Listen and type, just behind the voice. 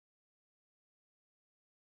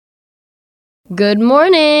Good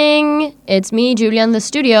morning. It's me, Julia, in the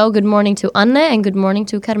studio. Good morning to Anne and good morning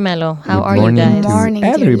to Carmelo. How are you guys? Good morning to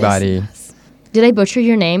everybody. Did I butcher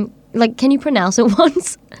your name? Like, can you pronounce it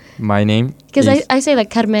once? My name? Because I say like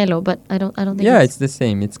Carmelo, but I don't think it's the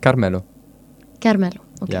same. It's Carmelo. Carmelo.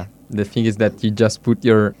 Okay. Yeah. The thing is that you just put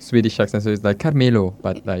your Swedish accent, so it's like Carmelo,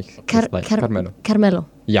 but like it's like Carmelo. Carmelo.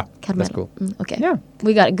 Yeah, Carmelo. that's cool. Okay. Yeah.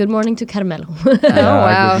 We got it. Good morning to Carmelo.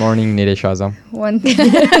 Good morning, Nide Shazam.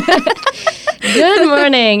 Good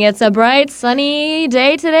morning. It's a bright, sunny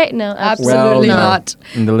day today. No, absolutely not.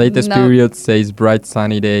 In the latest period says bright,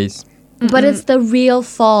 sunny days. But it's the real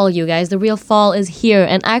fall, you guys. The real fall is here.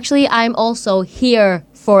 And actually, I'm also here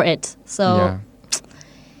for it. So,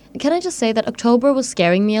 can I just say that October was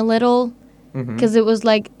scaring me a little? Because it was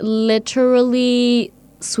like literally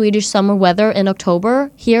Swedish summer weather in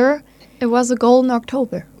October here. It was a golden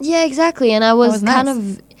October. Yeah, exactly. And I was kind nice.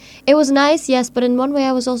 of... It was nice, yes, but in one way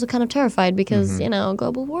I was also kind of terrified because,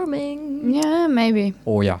 global warming. Yeah, maybe.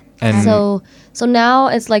 Oh, yeah. And So now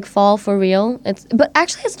it's like fall for real. But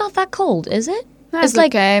actually it's not that cold, is it? It's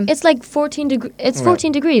like okay. It's like 14 degrees. It's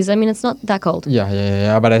 14 degrees. I mean, it's not that cold.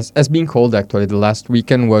 Yeah. But as being cold, actually, the last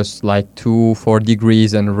weekend was like 4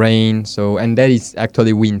 degrees and rain. So, and that is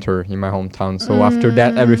actually winter in my hometown. So after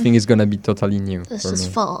that, everything is going to be totally new. This is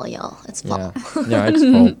fall, y'all. It's fall. Yeah, it's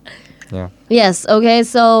fall. Yeah. Yes. Okay.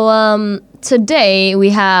 So today we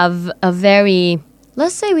have a very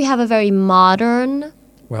modern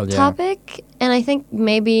topic, and I think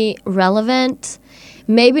maybe relevant.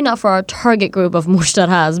 Maybe not for our target group of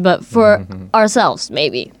Mushtarhaz, but for ourselves,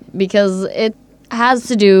 maybe, because it has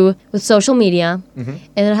to do with social media, and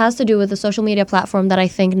it has to do with a social media platform that I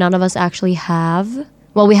think none of us actually have.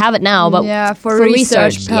 Well, we have it now, but for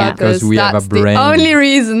research purposes, because we have a brain. The only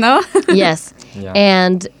reason, no? Yes,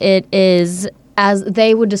 and it is as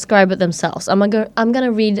they would describe it themselves. I'm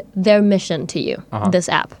gonna read their mission to you. This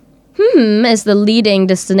app. Is the leading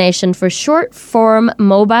destination for short-form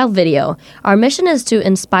mobile video. Our mission is to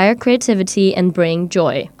inspire creativity and bring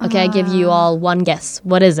joy. Okay, I give you all one guess.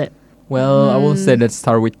 What is it? Well, I will say let's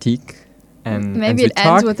start with tick. And maybe it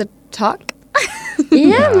ends with a talk?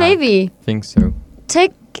 Yeah, maybe. I think so.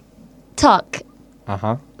 Tick-tock.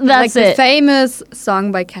 Uh-huh. That's like it. The famous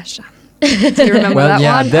song by Kesha. Do you remember that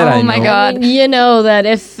one? That oh I my know. God. You know that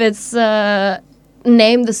if it's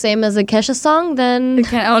named the same as a Kesha song, then... It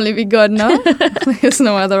can only be good, no? There's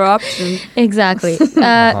no other option. Exactly.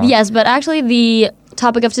 Yes, but actually the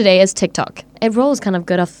topic of today is TikTok. It rolls kind of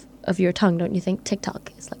good off of your tongue, don't you think?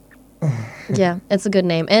 TikTok is like... Yeah, it's a good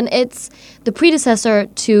name. And it's the predecessor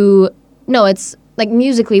to... No, it's... Like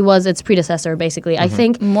Musical.ly was its predecessor, basically. I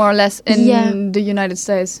think... More or less in the United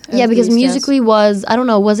States. Yeah, because Musical.ly was... I don't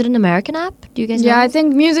know, was it an American app? Do you guys know? Yeah, I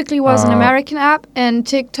think Musical.ly was an American app, and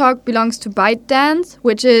TikTok belongs to ByteDance,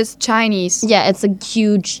 which is Chinese. Yeah, it's a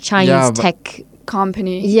huge Chinese tech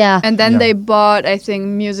company. Yeah. And then they bought, I think,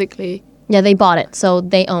 Musical.ly. Yeah, they bought it, so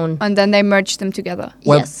they own. And then they merged them together.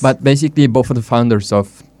 Well, yes. But basically both of the founders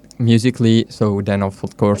of Musical.ly, so then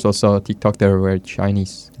of course also TikTok, they were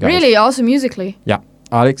Chinese guys. Really? Also Musical.ly? Yeah.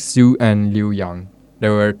 Alex Zhu and Liu Yang.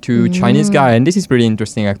 There were two Chinese guys, and this is pretty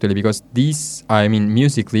interesting actually because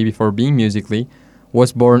Musical.ly, before being Musical.ly,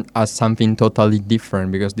 was born as something totally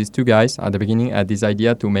different because these two guys at the beginning had this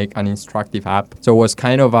idea to make an instructive app. So it was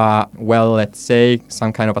kind of let's say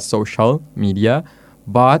some kind of a social media,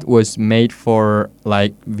 but was made for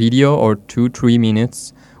like video or 2-3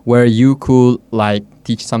 minutes where you could like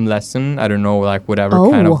teach some lesson, I don't know, like whatever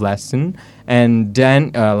kind of lesson. And then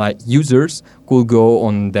like users could go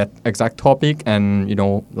on that exact topic and,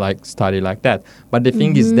 like study like that. But the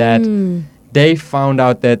thing is that they found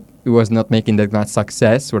out that it was not making that much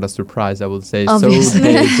success. What a surprise, I would say. Obviously. So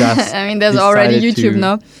they just I mean, there's already YouTube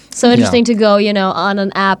now. So interesting to go, on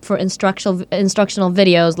an app for instructional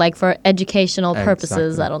videos, like for educational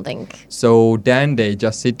purposes, Exactly. I don't think. So then they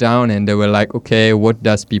just sit down and they were like, okay, what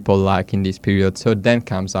does people like in this period? So then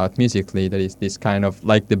comes out Musical.ly. That is this kind of,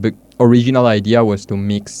 like the original idea was to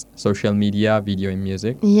mix social media, video and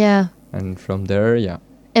music. Yeah. And from there,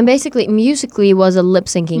 And basically, Musical.ly was a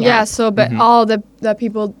lip-syncing app. Yeah, so but all that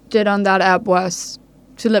people did on that app was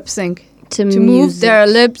to lip sync. To move their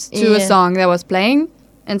lips to a Yeah. song that was playing.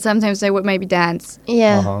 And sometimes they would maybe dance.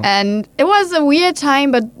 Yeah. And it was a weird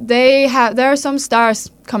time, but there are some stars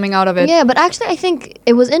coming out of it. Yeah, but actually I think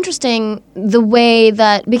it was interesting the way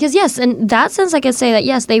that, because yes, in that sense I can say that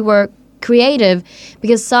yes, they were creative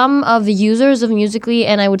because some of the users of Musical.ly,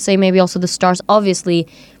 and I would say maybe also the stars, obviously,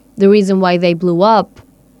 the reason why they blew up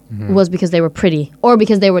was because they were pretty or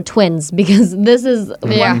because they were twins, because this is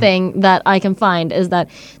one thing that I can find is that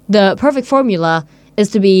the perfect formula is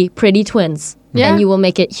to be pretty twins. Yeah. and you will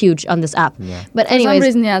make it huge on this app. Yeah. But For some anyways,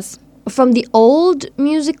 reason, yes. from the old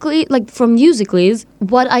Musically, like from Musicallys,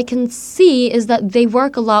 what I can see is that they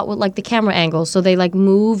work a lot with like the camera angles. So they like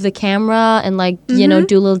move the camera and like, you know,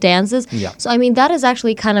 do little dances. Yeah. So I mean, that is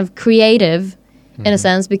actually kind of creative in a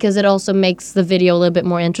sense because it also makes the video a little bit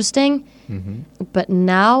more interesting. But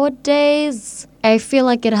nowadays, I feel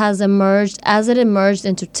like it has emerged, as it emerged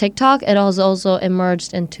into TikTok, it has also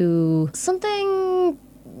emerged into something.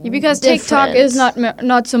 Because TikTok is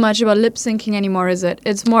not so much about lip syncing anymore, is it?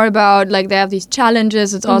 It's more about like they have these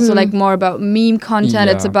challenges. It's also like more about meme content.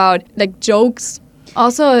 It's Yeah. about like jokes.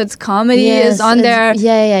 Also, it's comedy Yes, is on it's- there.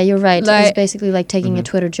 Yeah, you're right. Like- It's basically like taking a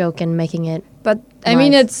Twitter joke and making it. But I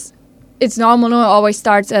mean, Live. it's normal. No, it always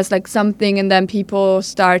starts as like something, and then people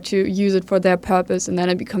start to use it for their purpose, and then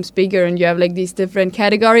it becomes bigger, and you have like these different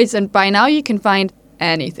categories. And by now, you can find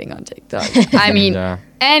anything on TikTok. I mean, Yeah.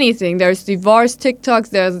 anything. There's divorce TikToks.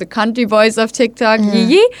 There's the country voice of TikTok,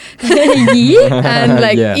 yee yee, and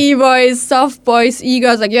like Yeah. e-boys, soft boys,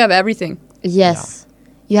 e-girls. Like you have everything. Yes.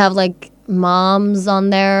 You have like moms on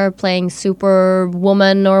there playing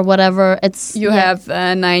Superwoman or whatever. It's You have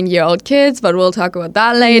 9-year-old kids, but we'll talk about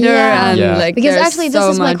that later. Yeah. And Yeah. like because there's actually this so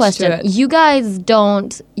is my much to question. it. You guys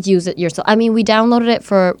don't use it yourself. I mean, we downloaded it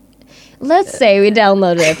for, let's say we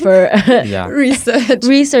downloaded it for Yeah. Research.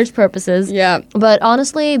 research purposes. Yeah. But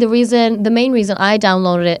honestly, the main reason I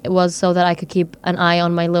downloaded it was so that I could keep an eye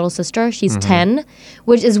on my little sister. She's 10,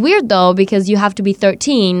 which is weird though because you have to be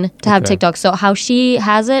 13 to have Okay. TikTok. So how she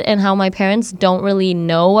has it and how my parents don't really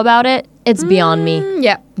know about it, it's beyond me.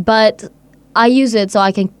 Yeah. But I use it so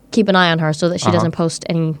I can keep an eye on her so that she doesn't post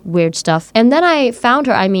any weird stuff. And then I found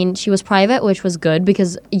her. I mean, she was private, which was good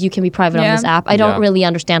because you can be private on Yeah. this app. I don't Yeah. really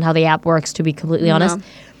understand how the app works, to be completely honest.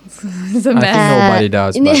 It's a I mess. think nobody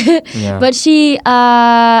does, but yeah. But she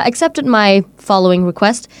accepted my following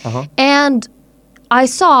request, and I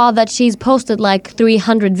saw that she's posted like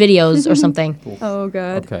 300 videos or something. Oh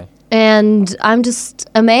god. Okay. And I'm just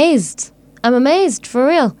amazed. I'm amazed, for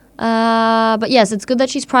real. But yes, it's good that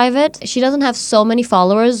she's private. She doesn't have so many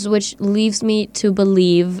followers, which leaves me to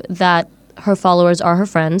believe that her followers are her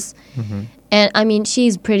friends. And I mean,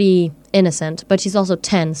 she's pretty innocent, but she's also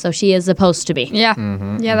 10, so she is supposed to be. Yeah.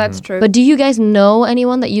 Yeah, that's true. But do you guys know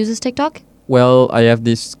anyone that uses TikTok? Well, I have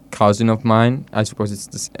this cousin of mine. I suppose it's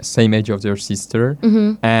the same age of their sister.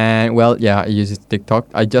 And well, yeah, I use TikTok.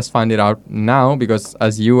 I just found it out now because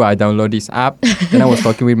as you, I download this app. Then I was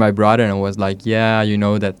talking with my brother and I was like, yeah, you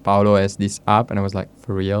know that Paolo has this app. And I was like,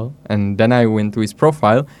 for real? And then I went to his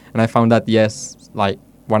profile and I found that, yes, like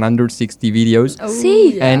 160 videos.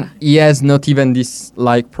 See? yeah. And he has not even this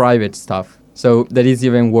like private stuff. So that is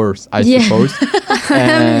even worse, I Yeah. suppose.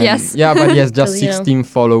 And Yes. Yeah, but he has just So, you know. 16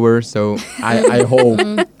 followers, so I hope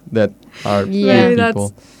that are Yeah. good That's-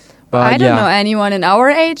 people. But I don't yeah. know anyone in our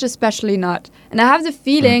age, especially not. And I have the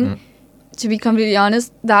feeling, to be completely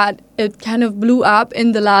honest, that it kind of blew up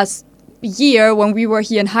in the last year when we were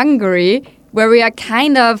here in Hungary, where we are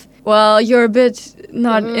kind of, well, you're a bit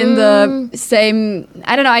not in the same.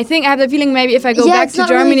 I don't know. I think I have the feeling maybe if I go back it's to not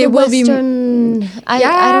Germany, really it will be. Western,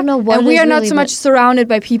 I don't know what And it we is are not really, so but- much surrounded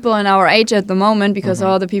by people in our age at the moment because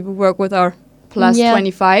all the people work with our plus Yeah.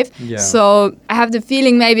 25. Yeah. So I have the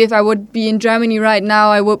feeling maybe if I would be in Germany right now,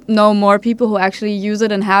 I would know more people who actually use it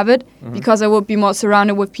and have it because I would be more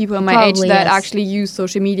surrounded with people in my Probably, age that yes. actually use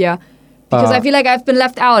social media. Because I But- feel like I've been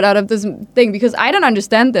left out of this thing because I don't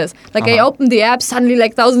understand this. Like I open the app, suddenly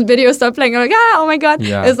like 1,000 videos start playing. I'm like, oh my god!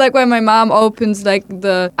 Yeah. It's like when my mom opens like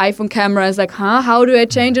the iPhone camera. It's like, huh? How do I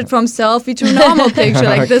change it from selfie to normal picture?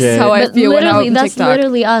 Like this is Okay. how I But feel when I literally, open that's TikTok.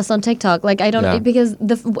 literally us on TikTok. Like I don't Yeah. because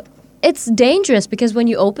it's dangerous because when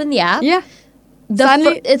you open the app, Yeah. the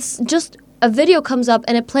Suddenly- it's just a video comes up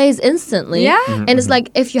and it plays instantly. Yeah. And it's like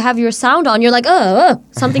if you have your sound on, you're like, oh,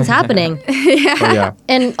 something's happening. Oh, yeah.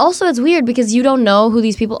 And also it's weird because you don't know who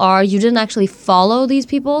these people are. You didn't actually follow these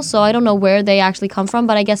people, so I don't know where they actually come from,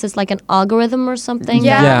 but I guess it's like an algorithm or something.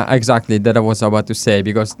 Yeah. Yeah, exactly. That I was about to say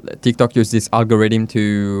because TikTok uses this algorithm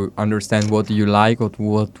to understand what you like or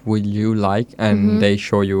what will you like, and they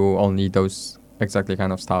show you only those exactly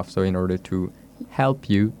kind of stuff. So in order to help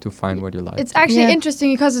you to find what you like. It's actually Yeah.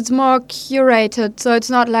 interesting because it's more curated. So it's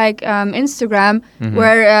not like Instagram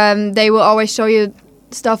where they will always show you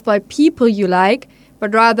stuff by people you like,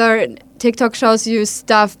 but rather TikTok shows you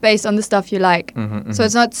stuff based on the stuff you like. So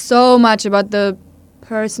it's not so much about the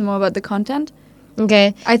person, more about the content.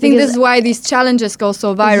 Okay. I think Because this is why these challenges go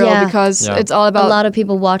so viral Yeah. because Yeah. it's all a about. lot of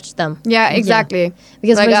people watch them. Yeah, exactly.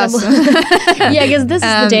 Because Like for us. example, yeah, because this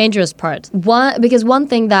is the dangerous part. One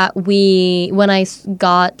thing that when I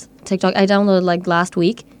got TikTok, I downloaded like last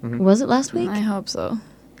week. Was it last week? I hope so.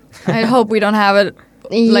 I hope we don't have it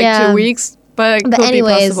like Yeah. 2 weeks, but it But could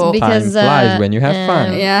anyways, be possible. because Time flies when you have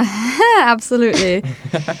fun. Yeah, absolutely.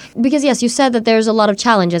 because yes, you said that there's a lot of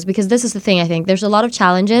challenges, because this is the thing. I think there's a lot of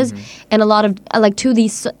challenges, and a lot of like to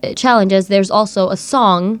these challenges there's also a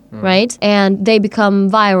song, right? And they become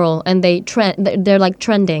viral and they trend, they're like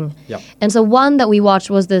trending. Yep. And so one that we watched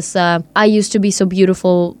was this I used to be so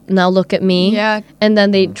beautiful, now look at me. Yeah. And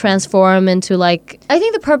then they transform into like, I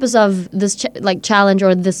think the purpose of this like challenge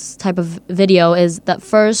or this type of video is that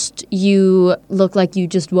first you look like you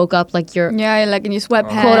just woke up, like you're Yeah, like in your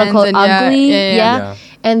sweatpants. quote unquote and ugly, yeah. Yeah.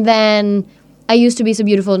 And then I used to be so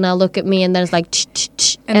beautiful, now look at me, and then it's like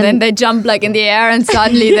And then they jump like in the air, and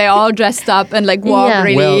suddenly they're all dressed up and like walk Yeah.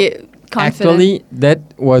 really confident. Actually, that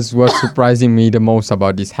was what surprising me the most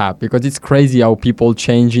about this app, because it's crazy how people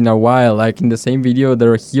change in a while. Like in the same video,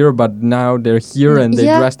 they're here, but now they're here and they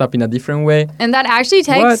Yeah. dressed up in a different way. And that actually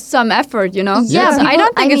takes What? some effort, you know? Yeah, Because I people-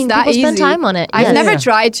 don't think I it's mean, that people easy. spend time on it, I've yes. never Yeah.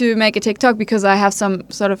 tried to make a TikTok because I have some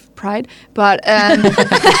sort of pride, but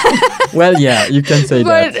Well, yeah, you can say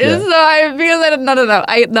but that. Yeah. so I feel that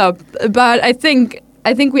no, but I think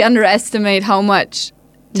we underestimate how much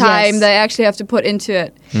time Yes. they actually have to put into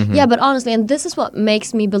it. Yeah, but honestly, and this is what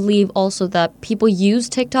makes me believe also that people use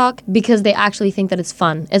TikTok because they actually think that it's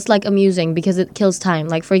fun. It's like amusing because it kills time.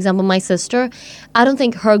 Like, for example, my sister, I don't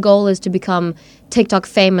think her goal is to become TikTok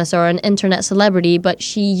famous or an internet celebrity, but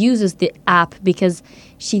she uses the app because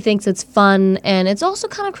she thinks it's fun, and it's also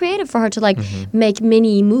kind of creative for her to like make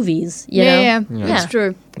mini movies, you know? Yeah, Yeah. that's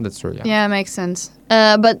true. That's true, yeah. Yeah, makes sense.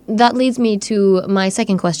 But that leads me to my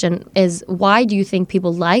second question is, why do you think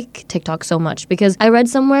people like TikTok so much? Because I read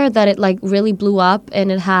somewhere that it like really blew up,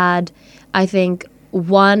 and it had, I think,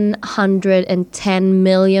 110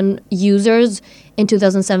 million users in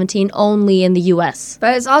 2017 only in the US.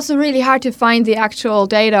 But it's also really hard to find the actual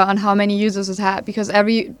data on how many users it had, because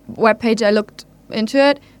every webpage I looked into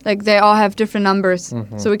it, like they all have different numbers.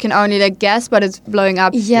 So we can only like guess, but it's blowing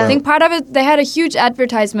up. Yeah. I think part of it, they had a huge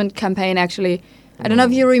advertisement campaign actually. I don't know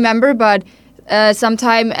if you remember, but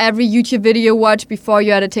sometime every YouTube video watch before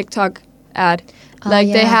you had a TikTok ad. Like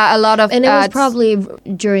they yeah. had a lot of And it was ads. probably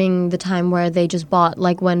during the time where they just bought,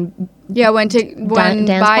 like when when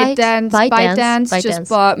Dance ByteDance just ByteDance.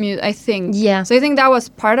 bought music, I think. Yeah. So I think that was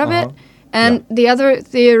part of it. And Yeah. the other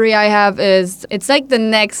theory I have is it's like the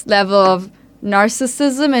next level of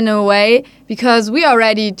narcissism in a way, because we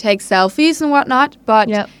already take selfies and whatnot, but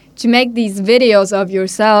Yep. to make these videos of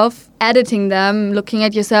yourself, editing them, looking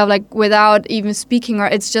at yourself like without even speaking, or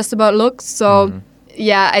it's just about looks. So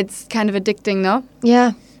yeah, it's kind of addicting, no?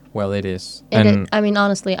 Yeah. Well, it is. I mean,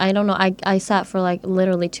 honestly, I don't know. I sat for like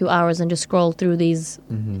literally 2 hours and just scrolled through these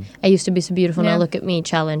I used to be so beautiful, now Yeah. look at me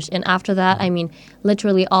challenge. And after that, I mean,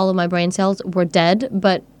 literally all of my brain cells were dead,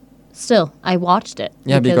 but still, I watched it.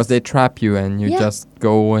 Yeah, because they trap you and you Yeah. just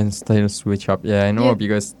go and still switch up. Yeah, I know, Yeah.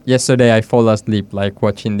 because yesterday I fall asleep like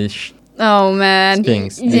watching these Oh man.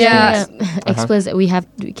 things. these Yeah. things. Explicit. We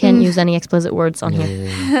can't use any explicit words on Yeah, here.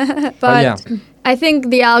 yeah, yeah. But yeah. I think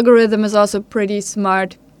the algorithm is also pretty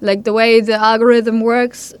smart. Like the way the algorithm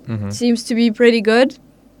works seems to be pretty good,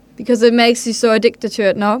 because it makes you so addicted to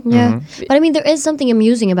it, no? Yeah. But I mean, there is something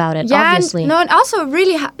amusing about it, Yeah, obviously. and, no, and also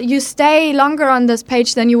really you stay longer on this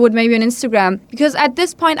page than you would maybe on Instagram, because at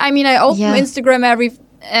this point, I mean, I open Yeah. Instagram every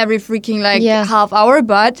freaking like Yeah. half hour,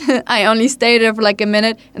 but I only stay there for like a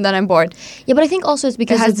minute and then I'm bored. Yeah, but I think also it's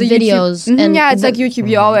because It has it's the videos. YouTube. And yeah, it's the- like YouTube.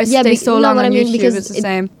 You always stay be- so no, long what on I mean, YouTube. because It's the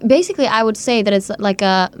same. Basically, I would say that it's like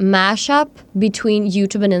a mashup between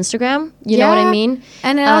YouTube and Instagram. You know what I Yeah. mean?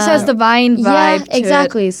 And it also has the Vine vibe. Yeah, to it.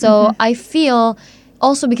 exactly. So I feel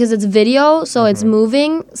also because it's video, so it's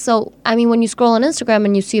moving. So I mean, when you scroll on Instagram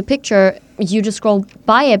and you see a picture, you just scroll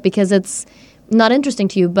by it because it's not interesting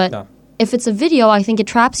to you. But Yeah. if it's a video, I think it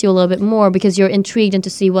traps you a little bit more because you're intrigued and to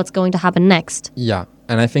see what's going to happen next. Yeah,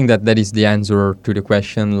 and I think that is the answer to the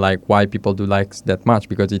question, like why people do likes that much,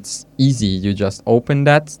 because it's easy. You just open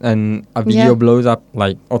that and a video Yeah. blows up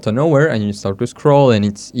like out of nowhere, and you start to scroll, and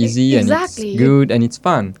it's easy Exactly. and it's good and it's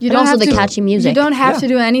fun. You And also the to, catchy music. You don't have Yeah. to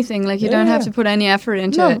do anything. Like you don't have Yeah. to put any effort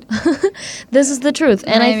into No. it. This is the truth.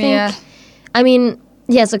 And I Maybe, think, yeah. I mean,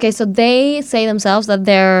 yes, okay, so they say themselves that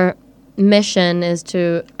their mission is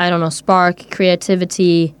to, I don't know, spark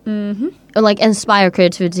creativity, or like inspire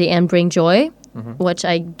creativity and bring joy, which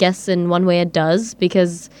I guess in one way it does,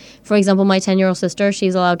 because, for example, my 10-year-old sister,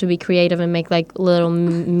 she's allowed to be creative and make like little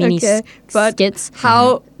mini Okay, but skits.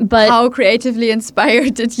 How But- how creatively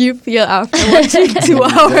inspired did you feel after watching 2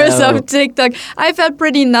 hours Well. of TikTok? I felt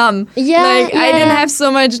pretty numb. Yeah, like I didn't yeah. have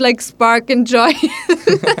so much like spark and joy.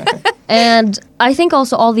 And I think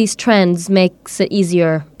also all these trends makes it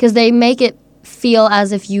easier because they make it feel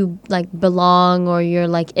as if you like belong or you're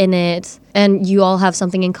like in it and you all have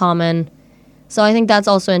something in common. So I think that's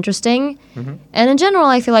also interesting. And in general,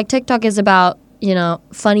 I feel like TikTok is about, you know,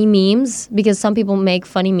 funny memes, because some people make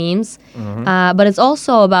funny memes. But it's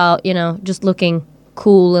also about, you know, just looking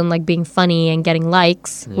cool and like being funny and getting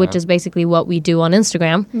likes, which is basically what we do on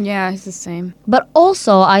Instagram. Yeah, it's the same. But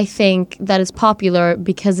also I think that it's popular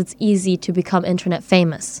because it's easy to become internet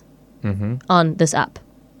famous on this app.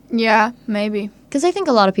 Yeah, maybe. Because I think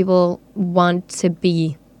a lot of people want to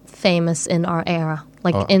be famous in our era,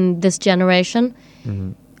 like in this generation.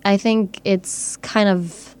 I think it's kind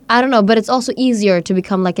of, I don't know, but it's also easier to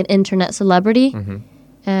become like an internet celebrity.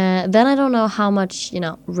 Then I don't know how much, you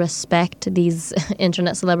know, respect these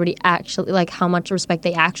internet celebrity actually, like how much respect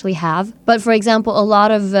they actually have. But for example, a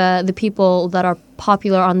lot of the people that are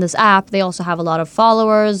popular on this app, they also have a lot of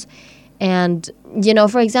followers. And, you know,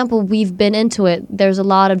 for example, we've been into it. There's a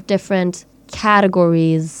lot of different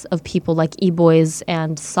categories of people, like e-boys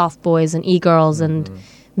and soft boys and e-girls and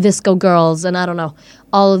visco girls and I don't know,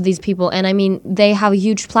 all of these people. And I mean, they have a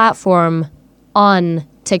huge platform on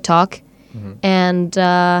TikTok. And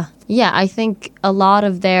yeah, I think a lot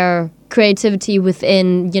of their creativity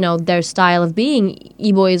within, you know, their style of being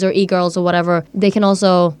e-boys or e-girls or whatever, they can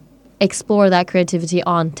also explore that creativity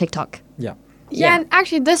on TikTok. Yeah, and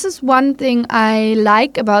actually, this is one thing I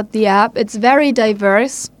like about the app. It's very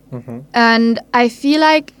diverse. And I feel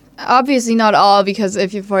like, obviously not all, because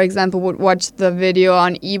if you, for example, would watch the video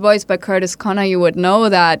on E-Boys by Curtis Connor, you would know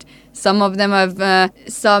that some of them have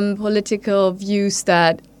some political views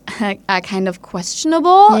that are kind of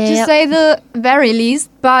questionable, to say the very least.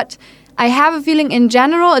 But I have a feeling in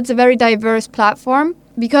general it's a very diverse platform,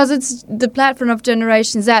 because it's the platform of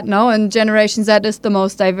Generation Z, no? And Generation Z is the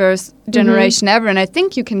most diverse generation ever. And I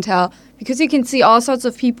think you can tell, because you can see all sorts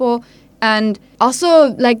of people. And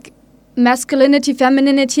also, like, masculinity,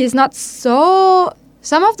 femininity is not so...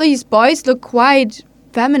 Some of these boys look quite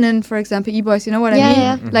feminine, for example, e-boys, you know what I mean?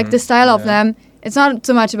 Yeah. Like, the style of them. It's not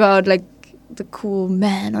so much about, like, the cool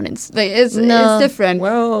man on Insta. Like, it's different.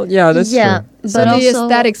 Well, yeah, that's true. So the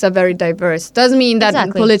aesthetics are very diverse. Doesn't mean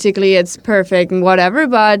that politically it's perfect and whatever,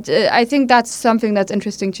 but I think that's something that's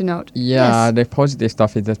interesting to note. Yeah, the positive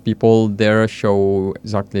stuff is that people there show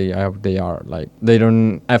exactly how they are. Like, they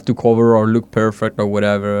don't have to cover or look perfect or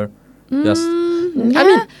whatever. Just, I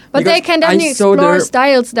mean, but they can definitely explore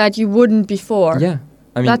styles that you wouldn't before. Yeah.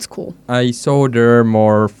 I mean, that's cool. I saw there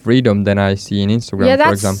more freedom than I see in Instagram,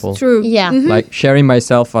 for example. Yeah, that's true. Yeah. Like sharing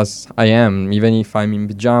myself as I am, even if I'm in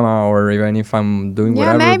pajama or even if I'm doing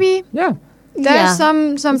whatever. Yeah, maybe. Yeah. There's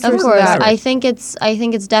some truth of course. to that. I think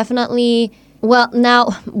it's definitely, well, now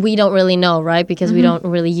we don't really know, right? Because we don't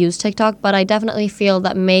really use TikTok, but I definitely feel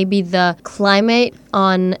that maybe the climate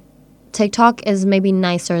on TikTok is maybe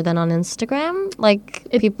nicer than on Instagram. Like,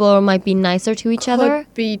 people might be nicer to each other.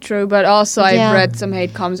 Could be true, but also I've read some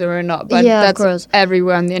hate comments or not. But that's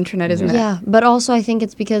everywhere on the internet, isn't it? Yeah, but also I think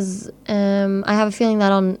it's because I have a feeling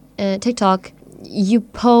that on TikTok, you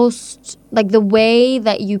post, like the way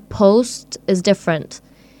that you post is different.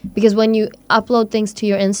 Because when you upload things to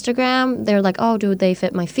your Instagram, they're like, oh, do they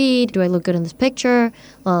fit my feed? Do I look good in this picture?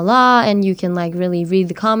 La la la. And you can like really read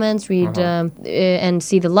the comments, and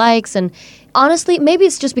see the likes. And honestly, maybe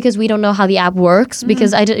it's just because we don't know how the app works.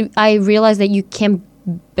 Because I realized that you can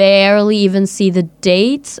barely even see the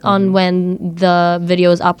date on when the video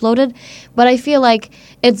is uploaded. But I feel like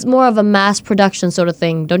it's more of a mass production sort of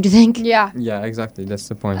thing, don't you think? Yeah. Yeah, exactly. That's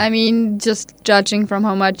the point. I mean, just judging from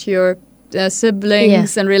how much your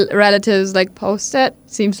siblings and relatives like post it,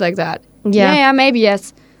 seems like that. Yeah, maybe,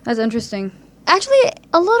 yes. That's interesting. Actually,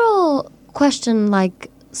 a little question like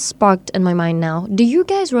sparked in my mind now. Do you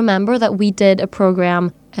guys remember that we did a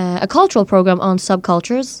program, a cultural program on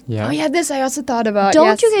subcultures? Yeah. Oh yeah, this I also thought about.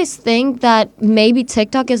 Don't you guys think that maybe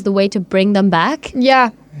TikTok is the way to bring them back?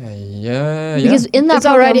 Yeah. Because in that it's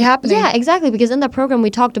program, already happening. Yeah, exactly. Because in that program we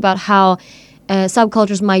talked about how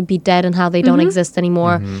subcultures might be dead and how they don't exist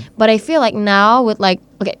anymore. But I feel like now with like,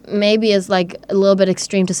 okay, maybe it's like a little bit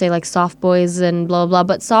extreme to say like soft boys and blah, blah,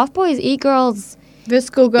 blah. But soft boys, e-girls.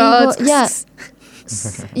 Visco girls.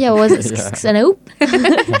 Yeah, what was it? Nope.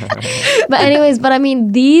 But anyways, but I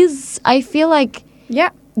mean, these, I feel like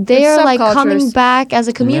they are like coming back as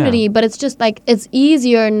a community. But it's just like, it's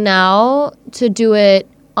easier now to do it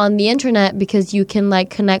on the internet because you can like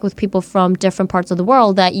connect with people from different parts of the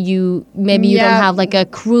world that you don't have like a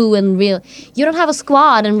crew in real, you don't have a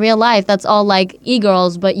squad in real life that's all like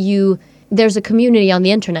e-girls, but there's a community on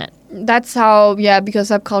the internet. That's how, because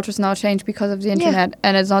subcultures now change because of the internet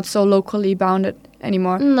and it's not so locally bounded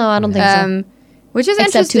anymore. No, I don't think so. Which is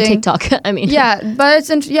except to interesting. TikTok. I mean, Yeah, but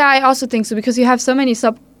I also think so because you have so many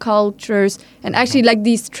subcultures and actually like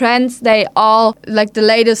these trends, they all like the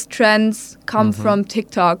latest trends come from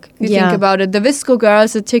TikTok. You Yeah. think about it. The Visco girl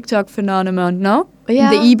is a TikTok phenomenon, no? Yeah.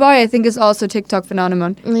 The e-boy I think is also a TikTok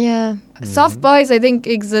phenomenon. yeah. Soft boys I think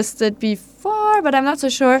existed before, but I'm not so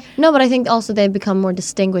sure. No, but I think also they've become more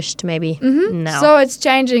distinguished maybe now. So it's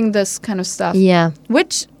changing this kind of stuff. yeah.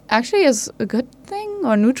 Which actually is a good thing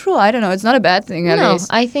or neutral. I don't know. It's not a bad thing at No, least.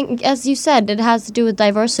 I think, as you said, it has to do with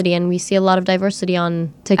diversity, and we see a lot of diversity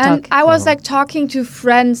on TikTok. And I was like talking to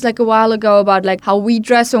friends like a while ago about like how we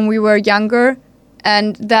dressed when we were younger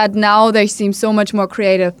and that now they seem so much more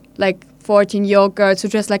creative. Like 14-year-old girls who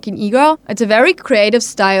dress like an e-girl. It's a very creative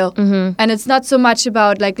style. And it's not so much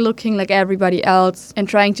about like looking like everybody else and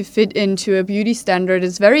trying to fit into a beauty standard.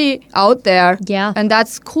 It's very out there. Yeah. And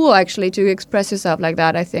that's cool actually to express yourself like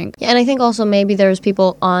that, I think. Yeah, and I think also maybe there's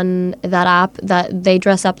people on that app that they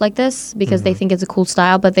dress up like this because they think it's a cool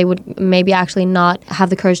style, but they would maybe actually not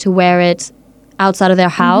have the courage to wear it outside of their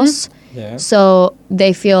house. Yeah. So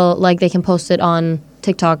they feel like they can post it on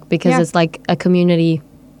TikTok because Yeah. it's like a community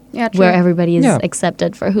Yeah, true. where everybody is Yeah.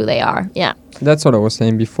 accepted for who they are. Yeah. That's what I was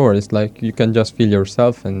saying before. It's like you can just feel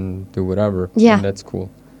yourself and do whatever. Yeah. And that's cool.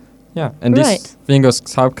 Yeah. And Right. this thing of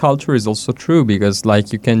subculture is also true because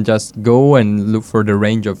like you can just go and look for the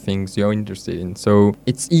range of things you're interested in. So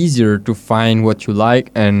it's easier to find what you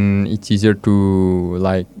like and it's easier to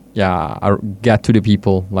like get to the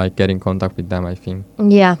people, like get in contact with them, I think.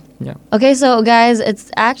 Yeah. Yeah. Okay, so guys,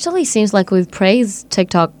 it actually seems like we've praised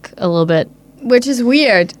TikTok a little bit Which is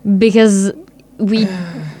weird. because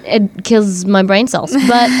it kills my brain cells.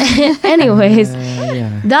 But anyways,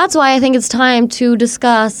 Yeah. that's why I think it's time to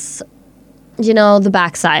discuss, the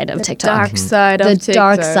backside of TikTok. Dark side The of TikTok.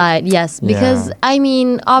 dark side, yes. Because, Yeah. I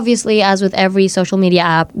mean, obviously, as with every social media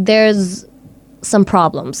app, there's some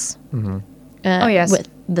problems Oh, yes. with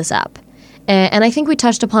this app. And I think we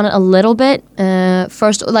touched upon it a little bit.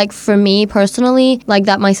 First, like for me personally, like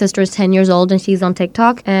that my sister is 10 years old and she's on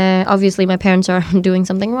TikTok. Obviously, my parents are doing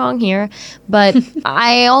something wrong here. But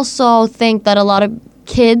I also think that a lot of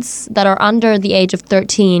kids that are under the age of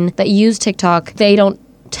 13 that use TikTok, they don't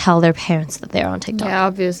tell their parents that they're on TikTok. Yeah,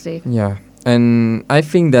 obviously. Yeah. And I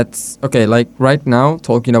think that's okay. Like right now,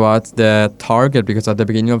 talking about the target, because at the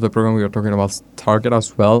beginning of the program we were talking about target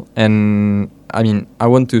as well. And I mean, I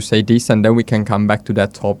want to say this, and then we can come back to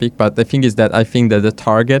that topic. But the thing is that I think that the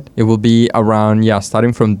target it will be around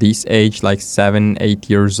starting from this age, like 7, 8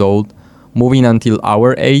 years old, moving until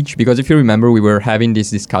our age. Because if you remember, we were having this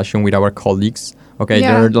discussion with our colleagues. Okay,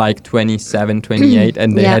 Yeah. they're like 27, 28,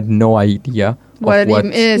 and they Yeah. had no idea What of it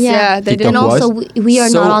even is. Yeah, they TikTok didn't. And was. also, we are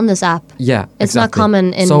So- not on this app. Yeah, It's not exactly.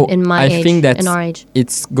 common in, So in my I age, think that's in our age.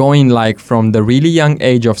 it's going like from the really young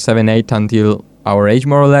age of 7, 8 until our age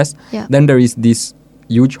more or less. Yeah. Then there is this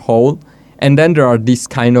huge hole. And then there are these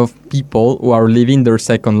kind of people who are living their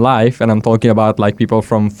second life. And I'm talking about like people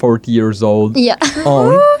from 40 years old Yeah.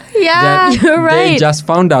 on. Yeah. that You're They right. just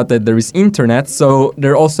found out that there is internet. So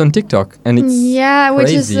they're also on TikTok. And it's Yeah, which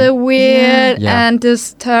is crazy. a weird Yeah. and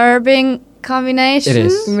disturbing combination. It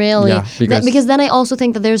is. Really? Yeah, because then I also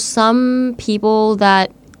think that there's some people that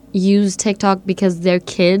use TikTok because their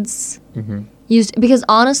kids used. Because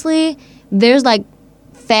honestly, there's like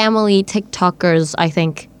family TikTokers, I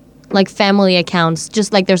think. Like family accounts.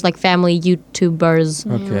 Just like there's like family YouTubers.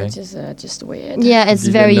 Okay. Which is just weird. Yeah, it's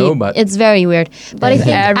Didn't very know, but- it's very weird. But I There's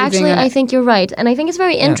think everything actually on it. I think you're right. And I think it's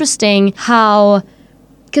very interesting how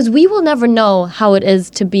because we will never know how it is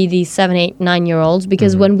to be these 7, 8, 9-year-olds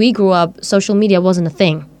because when we grew up, social media wasn't a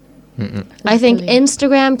thing. I think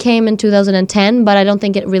Instagram came in 2010, but I don't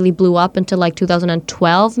think it really blew up until like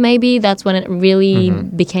 2012 maybe. That's when it really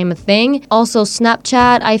became a thing. Also,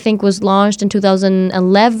 Snapchat, I think, was launched in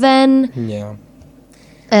 2011.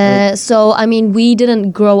 Yeah. So I mean, we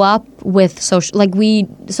didn't grow up with social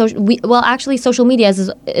actually social media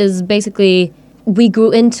is basically we grew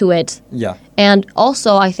into it, Yeah. and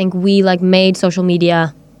also I think we like made social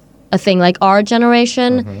media a thing. Like our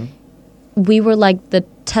generation, we were like the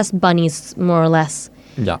test bunnies more or less.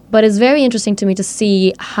 Yeah. But it's very interesting to me to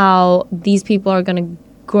see how these people are gonna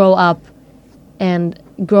grow up and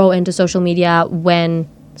grow into social media when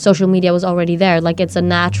social media was already there. Like it's a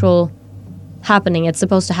natural happening. It's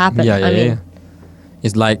supposed to happen. Yeah, I mean,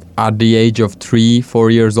 It's like at the age of 3, 4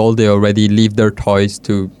 years old, they already leave their toys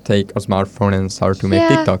to take a smartphone and start to make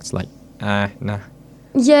Yeah. TikToks. Like, nah.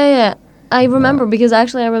 yeah. I remember because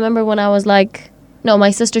actually I remember when I was like, no,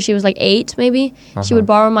 my sister, she was like 8 maybe. She would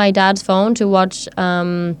borrow my dad's phone to watch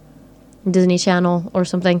Disney Channel or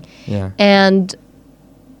something. Yeah. And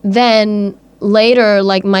then later,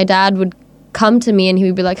 like my dad would come to me and he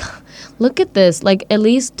would be like, look at this. Like,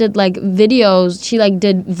 Elise did like videos. She like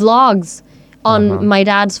did vlogs on my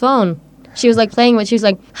dad's phone. She was like playing with, she was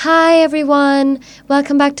like, hi everyone,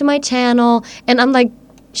 welcome back to my channel. And I'm like,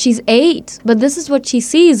 she's 8, but this is what she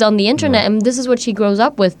sees on the internet and this is what she grows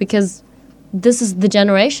up with because this is the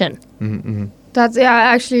generation. That's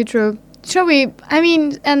actually true. Shall we? I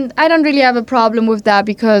mean, and I don't really have a problem with that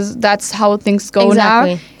because that's how things go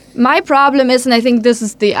now. My problem is, and I think this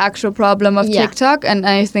is the actual problem of TikTok, and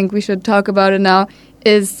I think we should talk about it now,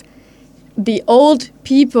 is the old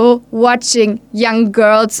people watching young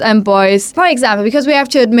girls and boys. For example, because we have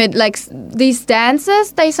to admit, like, these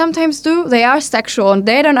dances they sometimes do, they are sexual and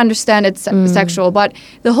they don't understand it's sexual. But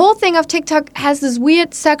the whole thing of TikTok has this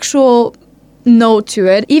weird sexual note to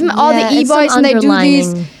it. Even all the e-boys, and they do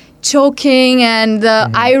these choking and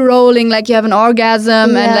eye rolling like you have an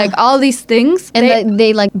orgasm and like all these things. And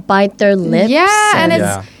they like bite their lips. Yeah, and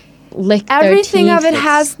it's lick everything their of teeth. it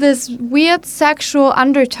has this weird sexual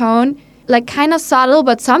undertone, like kind of subtle,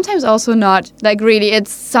 but sometimes also not. Like really,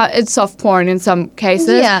 it's soft porn in some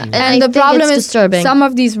cases. Yeah, and the problem is disturbing. Some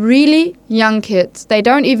of these really young kids, they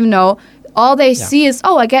don't even know. All they see is,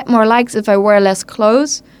 oh, I get more likes if I wear less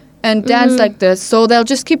clothes and dance like this. So they'll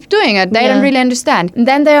just keep doing it. They don't really understand. And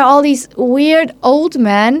then there are all these weird old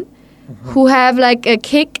men who have like a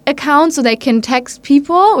Kik account so they can text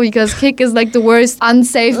people because Kik is like the worst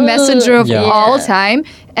unsafe messenger of all time.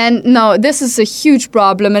 And no, this is a huge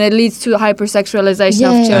problem and it leads to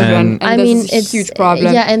hypersexualization of children. And I this mean, is a it's huge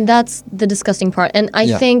problem. Yeah, and that's the disgusting part. And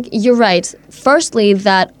I think you're right. Firstly,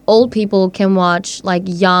 that old people can watch like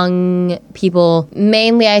young people.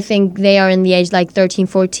 Mainly, I think they are in the age like 13,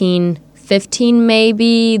 14, 15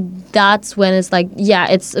 maybe. That's when it's like, yeah,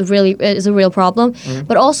 it's a real problem.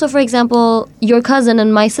 But also, for example, your cousin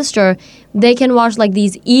and my sister, they can watch like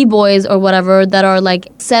these e-boys or whatever that are like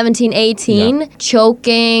 17, 18,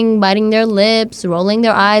 choking, biting their lips, rolling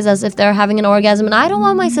their eyes as if they're having an orgasm. And I don't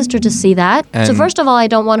want my sister to see that. So first of all, I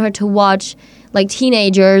don't want her to watch like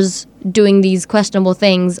teenagers doing these questionable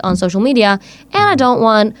things on social media. And I don't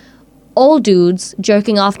want old dudes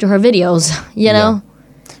jerking off to her videos, you know?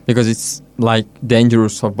 Because it's like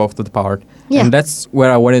dangerous of both of the part. Yeah. And that's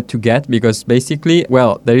where I wanted to get because basically,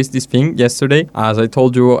 well, there is this thing yesterday. As I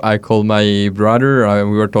told you, I called my brother.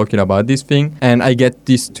 We were talking about this thing. And I get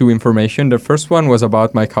these two information. The first one was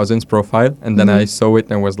about my cousin's profile. And then I saw it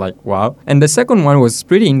and was like, wow. And the second one was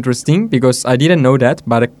pretty interesting because I didn't know that.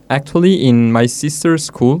 But actually in my sister's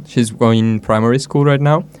school, she's going primary school right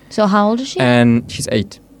now. So how old is she? And she's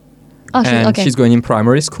 8. Oh, And she's going in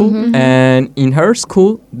primary school. And in her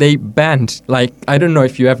school, they banned, like, I don't know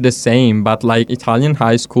if you have the same, but like Italian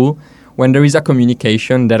high school, when there is a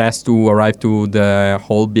communication that has to arrive to the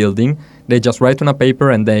whole building, they just write on a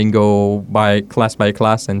paper and then go by class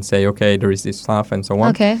and say, okay, there is this stuff and so on.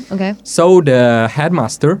 Okay. So the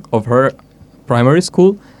headmaster of her primary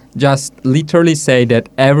school just literally say that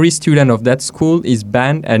every student of that school is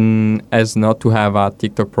banned and as not to have a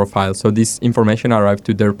TikTok profile. So this information arrived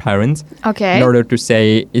to their parents in order to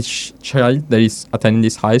say each child that is attending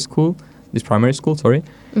this primary school,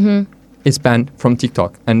 is banned from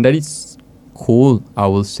TikTok. And that is cool, I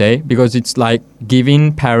will say, because it's like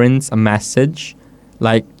giving parents a message,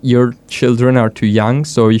 like your children are too young,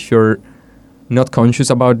 so if you're not conscious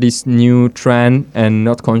about this new trend and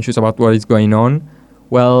not conscious about what is going on,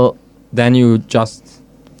 well, then you just...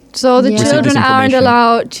 So the children aren't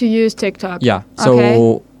allowed to use TikTok? Yeah.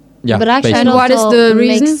 So, But actually, and what is the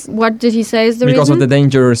reason? What did he say is the reason? Because of the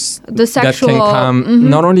dangers the sexual, that can come.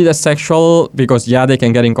 Not only the sexual, because, they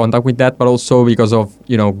can get in contact with that, but also because of,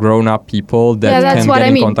 grown-up people that can get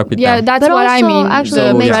in contact with them. Yeah, that's what I mean. Actually,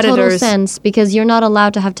 it makes total sense because you're not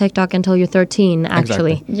allowed to have TikTok until you're 13,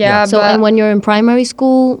 actually. Exactly. Yeah, so, and when you're in primary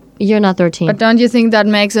school, you're not 13. But don't you think that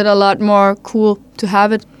makes it a lot more cool to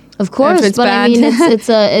have it? Of course, but banned? I mean,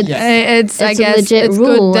 it's I guess legit it's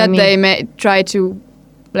rule. good that they may try to,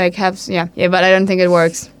 like, have but I don't think it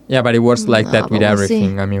works. Yeah, but it works like that with we'll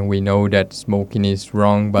everything. see. I mean, we know that smoking is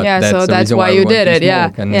wrong, but so that's the reason why we you want did to it.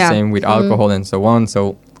 smoke. And the same with alcohol and so on.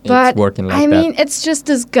 So it's working like that. I mean, it's just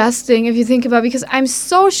disgusting if you think about it, because I'm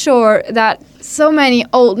so sure that so many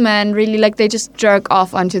old men really, like, they just jerk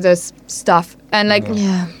off onto this stuff. And, like,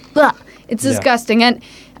 it's disgusting.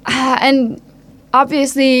 And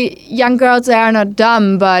obviously, young girls, they are not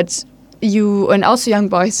dumb, but and also young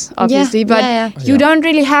boys, obviously, but you don't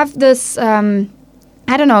really have this,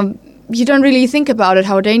 I don't know, you don't really think about it,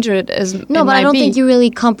 how dangerous it is. No, but I don't think you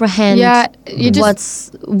really comprehend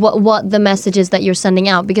what the message is that you're sending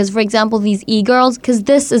out. Because, for example, these e-girls, because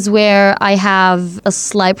this is where I have a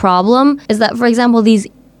slight problem, is that, for example, these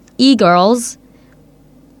e-girls,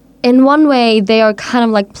 in one way, they are kind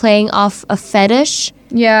of like playing off a fetish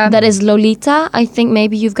Yeah. that is Lolita. I think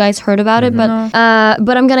maybe you guys heard about it, but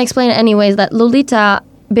I'm gonna explain it anyways. That Lolita,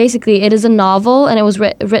 basically, it is a novel, and it was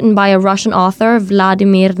written by a Russian author,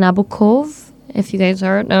 Vladimir Nabokov. If you guys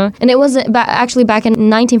heard, no. And it was actually back in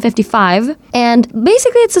 1955. And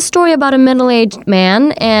basically, it's a story about a middle-aged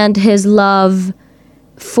man and his love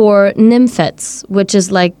for nymphets, which is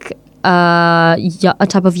like a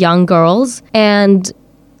type of young girls. And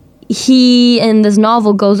he, in this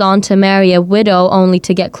novel, goes on to marry a widow only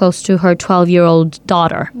to get close to her 12-year-old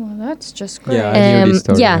daughter. Well, that's just great. Yeah, I knew this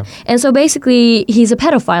story. Yeah. And so basically, he's a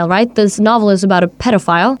pedophile, right? This novel is about a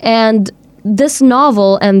pedophile. And this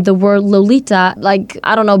novel and the word Lolita, like,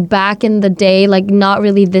 I don't know, back in the day, like, not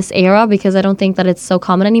really this era, because I don't think that it's so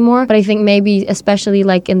common anymore. But I think maybe, especially,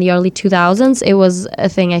 like, in the early 2000s, it was a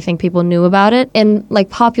thing. I think people knew about it. In, like,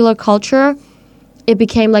 popular culture, it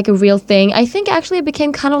became, like, a real thing. I think, actually, it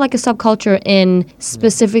became kind of like a subculture in,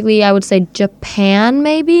 specifically, I would say, Japan,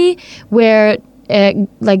 maybe, where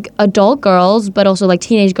like adult girls, but also like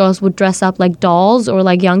teenage girls would dress up like dolls or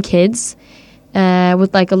like young kids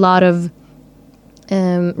with like a lot of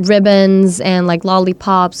ribbons and like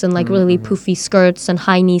lollipops and like really poofy skirts and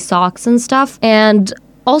high knee socks and stuff. And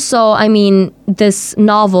also, I mean, this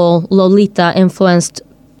novel, Lolita, influenced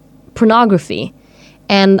pornography.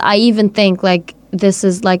 And I even think like this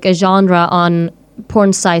is like a genre on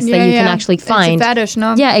porn sites that you can actually find. It's a fetish,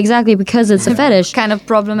 no? Yeah, exactly, because it's a fetish. Kind of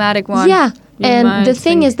problematic one. Yeah. And the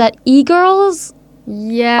thing is that e-girls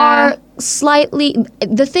are slightly...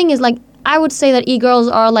 The thing is, like, I would say that e-girls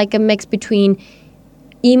are like a mix between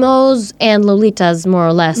emos and Lolitas, more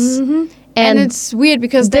or less. Mm-hmm. And it's weird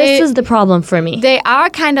because this is the problem for me. They are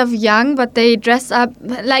kind of young, but they dress up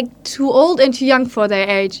like too old and too young for their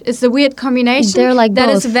age. It's a weird combination. They're like that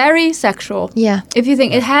both. is very sexual. Yeah. If you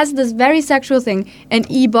think it has this very sexual thing, and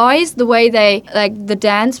e-boys, the way they like the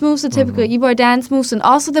dance moves, the typical e-boy dance moves, and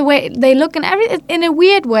also the way they look and everything in a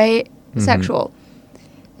weird way sexual.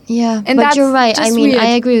 Yeah, and but you're right. just I mean, weird. I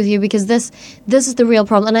agree with you because this is the real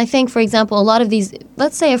problem. And I think, for example, a lot of these,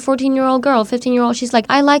 let's say a 14-year-old girl, 15-year-old, she's like,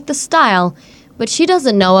 I like the style. But she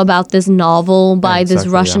doesn't know about this novel by this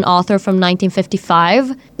Russian author from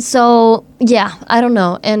 1955. So, yeah, I don't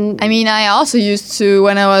know. And I mean, I also used to,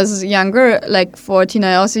 when I was younger, like 14,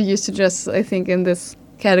 I also used to dress, I think, in this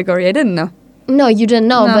category. I didn't know. No, you didn't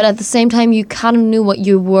know. No. But at the same time, you kind of knew what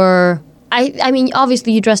you were... I mean,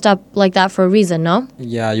 obviously, you dressed up like that for a reason, no?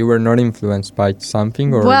 Yeah, you were not influenced by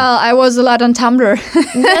something, or Well, I was a lot on Tumblr.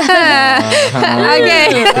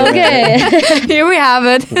 Okay. Here we have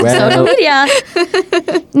it. Social media.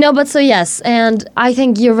 No, but so yes, and I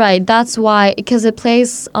think you're right. That's why, because it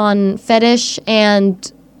plays on fetish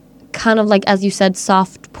and kind of like, as you said,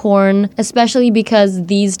 soft porn, especially because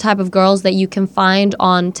these type of girls that you can find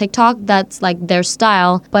on TikTok, that's like their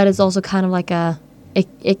style, but it's also kind of like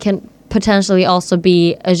it can potentially also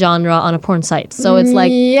be a genre on a porn site. So it's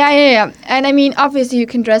like... Yeah. And I mean, obviously you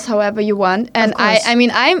can dress however you want. And I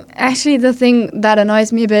mean, I'm actually, the thing that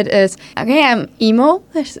annoys me a bit is, okay, I'm emo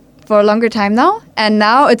for a longer time now. And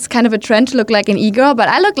now it's kind of a trend to look like an e-girl. But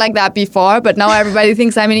I looked like that before. But now everybody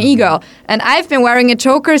thinks I'm an e-girl. And I've been wearing a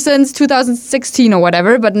choker since 2016 or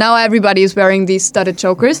whatever. But now everybody is wearing these studded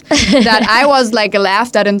chokers that I was like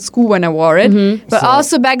laughed at in school when I wore it. But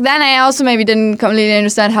also back then, I also maybe didn't completely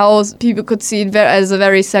understand how people could see it as a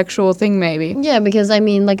very sexual thing, maybe. Yeah, because I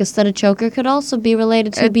mean, like a studded choker could also be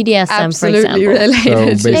related to BDSM, for example. Absolutely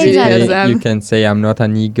related so to basically, BDSM. you can say I'm not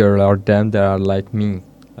an e-girl, or them that are like me.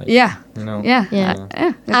 Like, Yeah. You know. Yeah.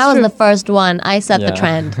 I was true. the first one. I set the Yeah.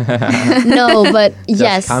 trend. No, but Just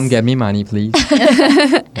yes. come get me money, please.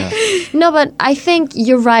 No, but I think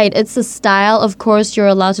you're right. It's a style. Of course, you're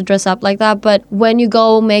allowed to dress up like that. But when you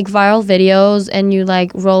go make viral videos and you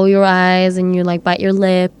like roll your eyes and you like bite your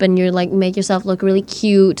lip and you like make yourself look really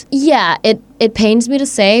cute, yeah, it pains me to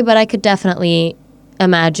say, but I could definitely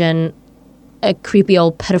imagine a creepy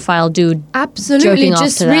old pedophile dude. Absolutely. jerking off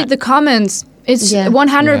Just to read that. the comments. It's Yeah.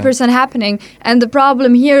 100% happening. And the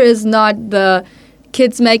problem here is not the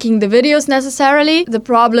kids making the videos necessarily. The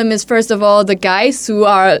problem is, first of all, the guys who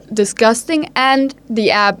are disgusting and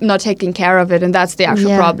the app not taking care of it. And that's the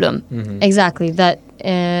actual Yeah. problem. Exactly. That.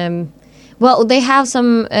 Well, they have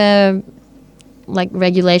some like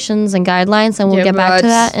regulations and guidelines, and we'll Yeah, get back to but-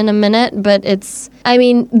 that in a minute. But it's, I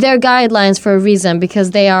mean, they're guidelines for a reason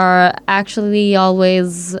because they are actually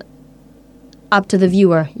always up to the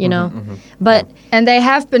viewer, you know. But And they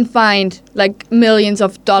have been fined like millions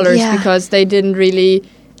of dollars Yeah. because they didn't really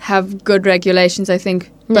have good regulations, I think,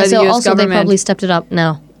 by yeah, the so US also government. they probably stepped it up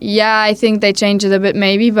now. Yeah, I think they changed it a bit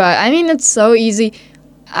maybe, but I mean, it's so easy.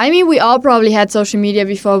 I mean, we all probably had social media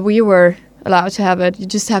before we were allowed to have it. You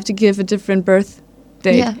just have to give a different birth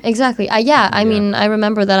date. Yeah, exactly. I mean, I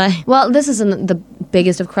remember that well, this isn't the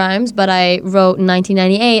biggest of crimes, but I wrote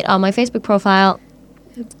 1998 on my Facebook profile.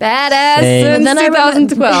 Badass Same. since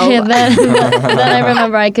 2012. Yeah, then I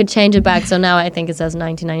remember I could change it back, so now I think it says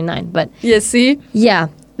 1999. But Yeah, see? yeah,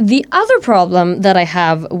 the other problem that I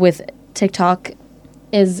have with TikTok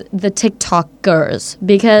is the TikTokers,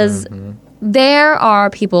 because there are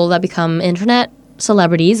people that become internet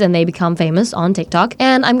celebrities and they become famous on TikTok,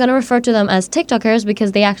 and I'm going to refer to them as TikTokers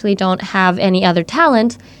because they actually don't have any other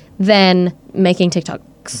talent than making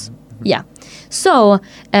TikToks. Yeah. So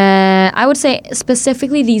I would say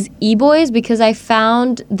specifically these e-boys, because I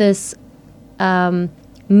found this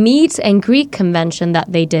meet and greet convention that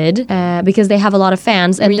they did because they have a lot of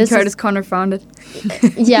fans. I And mean, this Curtis is, Connor found it.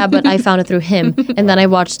 yeah, but I found it through him, and then I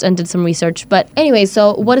watched and did some research. But anyway,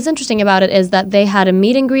 so what is interesting about it is that they had a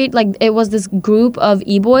meet and greet. Like, it was this group of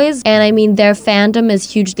e-boys, and I mean, their fandom is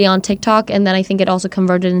hugely on TikTok, and then I think it also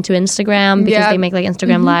converted into Instagram because they make like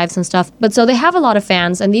Instagram lives and stuff. But so they have a lot of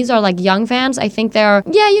fans, and these are like young fans. I think they're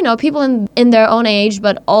people in their own age,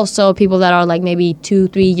 but also people that are like maybe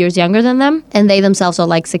 2-3 years younger than them, and they themselves are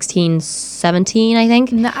like 16, 17, I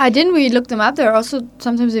think. No, I didn't really look them up. They're also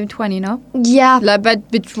sometimes even 20, no? Yeah. Like,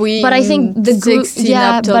 but between But I think the group, 16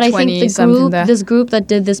 up till 20, something there. this group that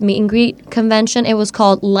did this meet and greet convention, it was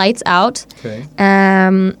called Lights Out. Okay.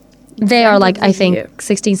 They are like, I think, Yeah.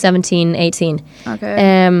 16, 17, 18. Okay.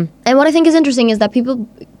 And what I think is interesting is that people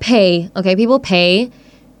pay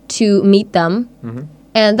to meet them.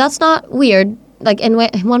 And that's not weird. Like, in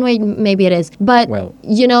one way, maybe it is. But, Well.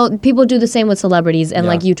 people do the same with celebrities and, Yeah.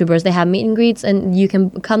 like, YouTubers. They have meet and greets, and you can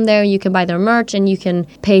come there, you can buy their merch, and you can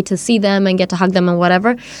pay to see them and get to hug them and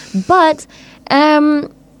whatever. But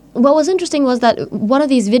what was interesting was that one of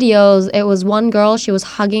these videos, it was one girl, she was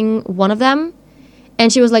hugging one of them,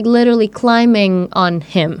 and she was, like, literally climbing on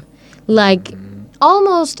him. Like,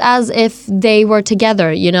 almost as if they were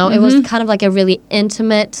together, It was kind of like a really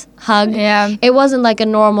intimate hug. Yeah. It wasn't like a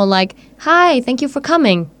normal, like, hi, thank you for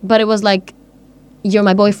coming. But it was like, you're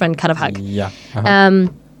my boyfriend kind of hug. Yeah.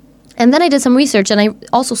 And then I did some research, and I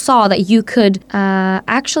also saw that you could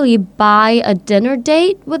actually buy a dinner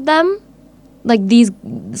date with them. Like,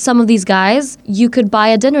 some of these guys, you could buy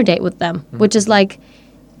a dinner date with them, which is like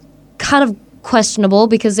kind of questionable,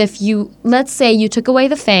 because if let's say you took away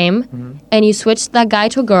the fame and you switched that guy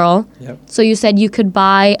to a girl, so you said you could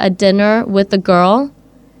buy a dinner with the girl,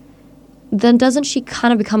 then doesn't she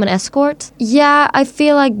kind of become an escort? Yeah, I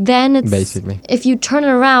feel like then it's... Basically. If you turn it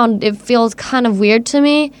around, it feels kind of weird to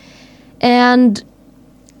me. And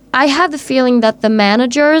I have the feeling that the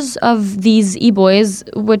managers of these e-boys,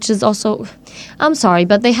 which is also... I'm sorry,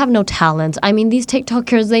 but they have no talent. I mean, these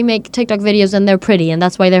TikTokers, they make TikTok videos and they're pretty, and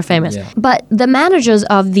that's why they're famous. Yeah. But the managers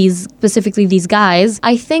of specifically these guys,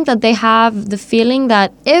 I think that they have the feeling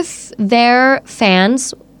that if their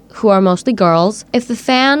fans, who are mostly girls, if the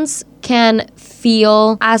fans can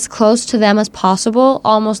feel as close to them as possible,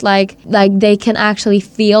 almost like they can actually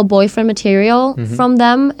feel boyfriend material from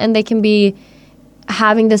them, and they can be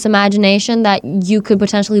having this imagination that you could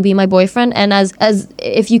potentially be my boyfriend, and as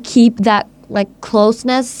if you keep that like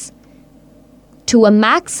closeness to a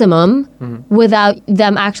maximum without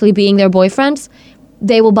them actually being their boyfriends,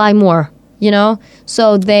 they will buy more,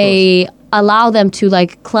 so they allow them to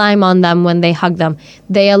like climb on them when they hug them.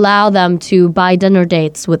 They allow them to buy dinner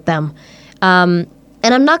dates with them. And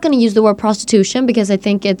I'm not going to use the word prostitution because I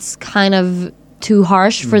think it's kind of too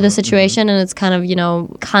harsh for the situation, and it's kind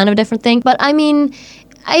of, kind of a different thing. But I mean,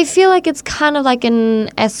 I feel like it's kind of like an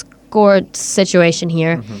escort situation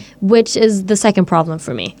here, which is the second problem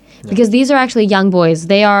for me. Because these are actually young boys.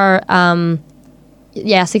 They are...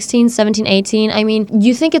 16, 17, 18. I mean,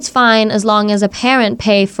 you think it's fine as long as a parent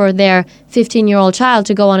pay for their 15-year-old child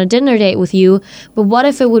to go on a dinner date with you, but what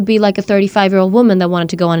if it would be like a 35-year-old woman that wanted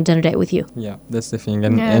to go on a dinner date with you? Yeah, that's the thing.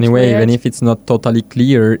 And Yeah, anyway, it's weird. even if it's not totally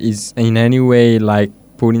clear, is in any way like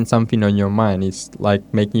putting something on your mind. It's like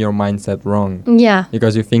making your mindset wrong. Yeah.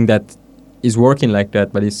 Because you think that is working like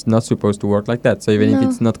that, but it's not supposed to work like that. So even if No.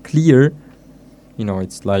 it's not clear,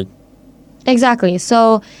 it's like... Exactly.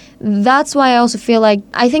 So that's why I also feel like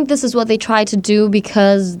I think this is what they try to do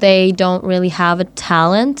because they don't really have a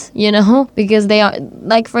talent, because they are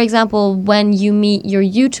like, for example, when you meet your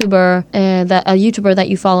YouTuber, a YouTuber that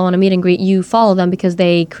you follow on a meet and greet, you follow them because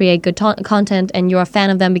they create good content and you're a fan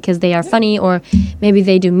of them because they are funny, or maybe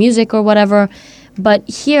they do music or whatever. But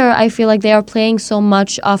here I feel like they are playing so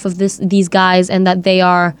much off of these guys, and that they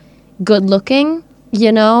are good looking,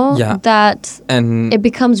 Yeah. that And it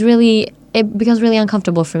becomes really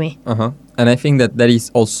uncomfortable for me. and And I think that is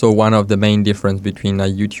also one of the main difference between a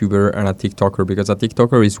YouTuber and a TikToker, because a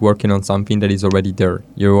TikToker is working on something that is already there.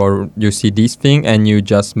 You see this thing and you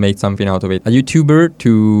just make something out of it. A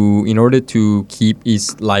YouTuber, in order to keep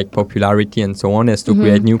his like popularity and so on, has to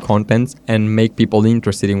create new contents and make people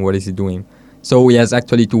interested in what is he doing. So he has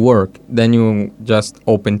actually to work. Then you just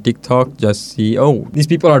open TikTok, just see, oh, these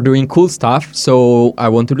people are doing cool stuff, so I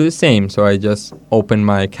want to do the same. So I just open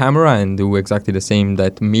my camera and do exactly the same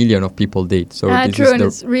that million of people did. So this true, is and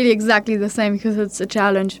it's really exactly the same because it's a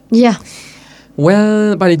challenge. Yeah.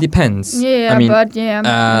 Well, but it depends. Yeah, I mean,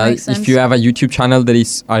 makes sense. if you have a YouTube channel that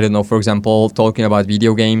is, I don't know, for example, talking about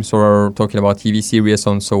video games or talking about TV series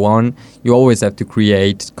and so on, you always have to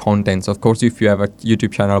create contents. Of course, if you have a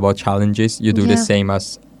YouTube channel about challenges, you do the same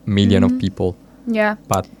as a million of people. Yeah.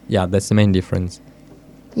 But yeah, that's the main difference.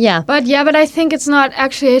 Yeah. But I think it's not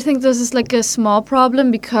actually, I think this is like a small problem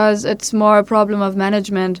because it's more a problem of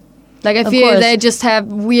management. Like, I feel they just have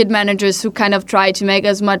weird managers who kind of try to make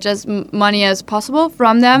as much as money as possible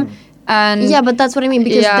from them. And yeah, but that's what I mean,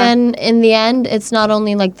 because then in the end, it's not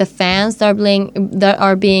only like the fans that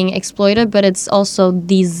are being exploited, but it's also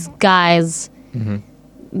these guys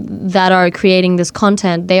that are creating this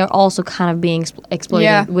content. They are also kind of being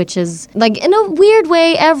exploited, which is like, in a weird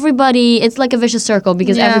way, it's like a vicious circle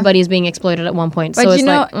because everybody is being exploited at one point. But so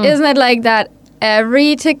isn't it like that?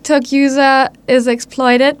 Every TikTok user is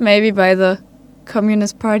exploited, maybe by the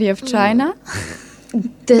Communist Party of China.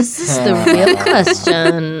 This is the real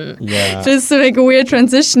question. Yeah. Just to make a weird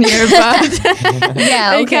transition here, but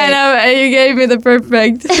you gave me the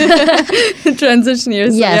perfect transition here.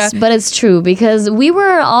 So yes, but it's true because we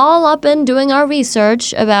were all up and doing our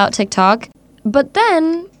research about TikTok, but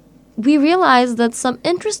then we realized that some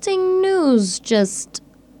interesting news just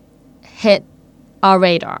hit our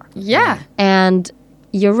radar. Yeah. And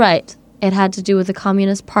you're right. It had to do with the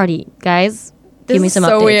Communist Party. Guys, give me some updates.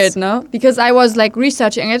 This is so weird, no? Because I was like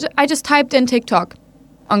researching it. I just typed in TikTok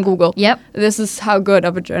on Google. Yep. This is how good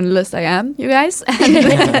of a journalist I am, you guys.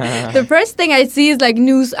 And the first thing I see is like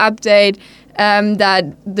news update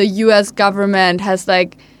that the US government has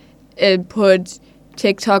like put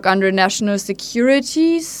TikTok under national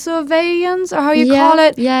security surveillance, or how you call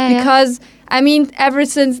it. Yeah. Because, I mean, ever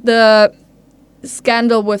since the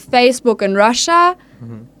scandal with Facebook and Russia,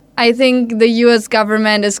 I think the US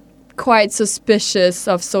government is quite suspicious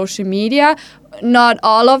of social media. Not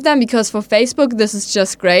all of them, because for Facebook this is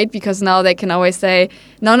just great because now they can always say,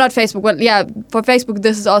 no, not Facebook, well, yeah, for Facebook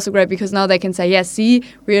this is also great because now they can say, yes, see,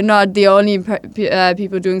 we're not the only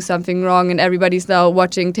people doing something wrong and everybody's now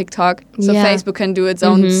watching TikTok, so Facebook can do its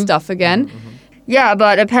own stuff again. Yeah,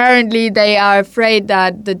 but apparently they are afraid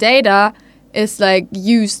that the data is like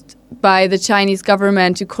used by the Chinese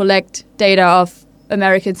government to collect data of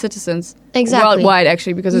American citizens. Exactly. Worldwide,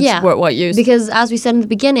 actually, because it's worldwide use. Because as we said in the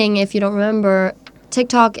beginning, if you don't remember,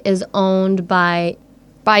 TikTok is owned by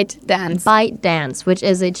ByteDance, which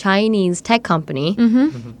is a Chinese tech company.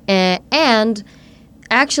 And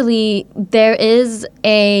actually, there is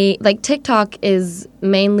TikTok is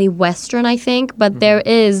mainly Western, I think, but there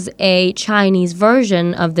is a Chinese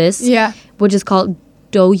version of this, which is called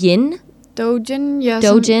Douyin. Douyin, yes.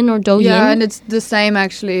 Douyin or Douyin. Yeah, and it's the same,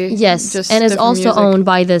 actually. Yes, just and it's also music. owned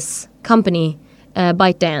by this company,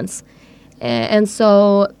 ByteDance. And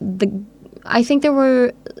so I think there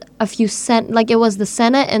were a few it was the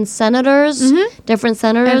Senate and senators, different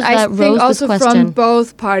senators that rose this question. And I think also from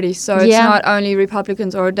both parties, so it's not only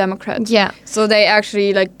Republicans or Democrats. Yeah. So they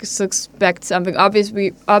actually suspect something.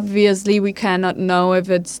 Obviously, we cannot know if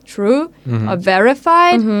it's true or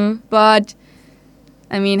verified, but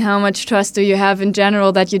I mean, how much trust do you have in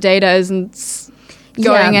general that your data isn't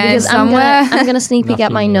going in somewhere? I'm going to sneak peek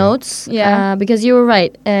at my notes. Because you were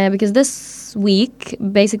right. Because this week,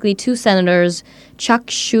 basically 2 senators, Chuck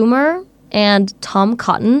Schumer and Tom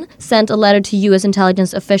Cotton, sent a letter to U.S.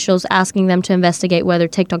 intelligence officials asking them to investigate whether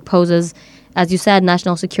TikTok poses, as you said,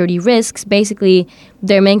 national security risks. Basically,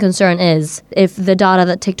 their main concern is if the data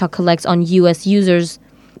that TikTok collects on U.S. users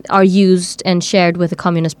are used and shared with the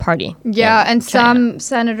Communist Party. Yeah, and some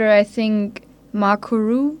senator, I think Marco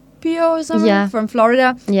Rubio or something from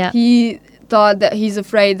Florida, he thought that he's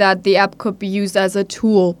afraid that the app could be used as a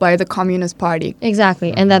tool by the Communist Party.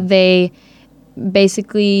 Exactly, and that they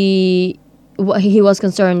basically, he was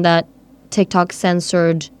concerned that TikTok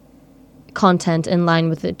censored content in line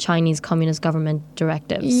with the Chinese Communist government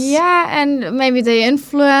directives. Yeah, and maybe they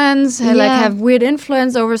influence, have weird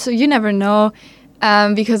influence over, so you never know.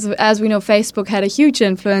 Because as we know, Facebook had a huge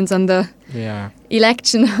influence on the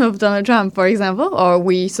election of Donald Trump, for example, or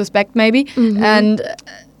we suspect maybe. And,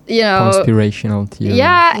 conspirational theory.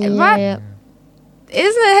 But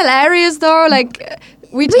isn't it hilarious though? Like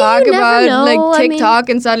we talk you never about know. like I mean- TikTok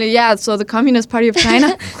and suddenly, so the Communist Party of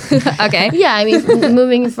China. Okay. Yeah, I mean,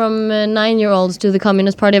 moving from 9-year-olds to the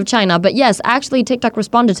Communist Party of China. But yes, actually, TikTok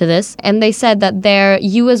responded to this, and they said that their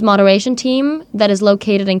U.S. moderation team that is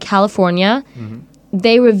located in California,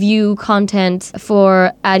 they review content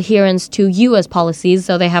for adherence to U.S. policies,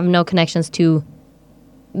 so they have no connections to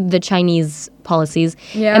the Chinese policies.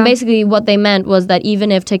 Yeah. And basically what they meant was that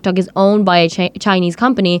even if TikTok is owned by a Chinese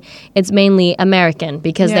company, it's mainly American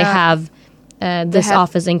because they Yeah. have this head-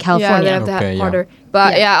 office in Yeah, California. they have the Okay, yeah. headquarter.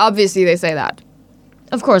 But Yeah. yeah, obviously they say that.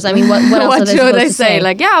 Of course, I mean, what else are What they should supposed they to say?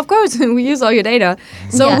 Like, yeah, of course, we use all your data.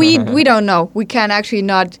 So Yeah. we don't know. We can actually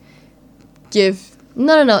not give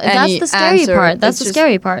No, that's any the scary answer. part. That's It's the just-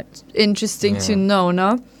 scary part. interesting to Yeah. know,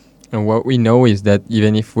 no? And what we know is that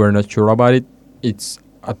even if we're not sure about it, it's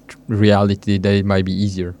a reality that it might be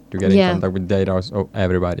easier to get Yeah. in contact with data of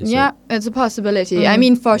everybody. So Yeah, it's a possibility. Mm. I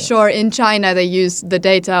mean, for sure, in China, they use the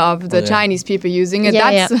data of the Yeah. Chinese people using it.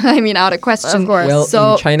 Yeah, That's, I mean, out of question. Of course. Well,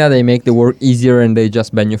 So- in China they make the work easier and they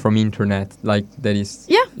just ban you from internet. Like that is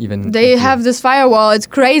Yeah, even They easier. have this firewall. It's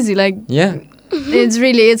crazy. Like, Yeah.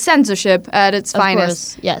 it's censorship at its Of finest.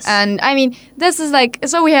 course, yes. And I mean, this is like,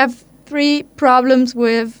 so we have 3 problems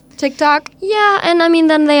with TikTok. Yeah, and I mean,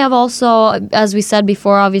 then they have also, as we said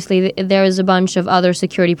before, obviously, there is a bunch of other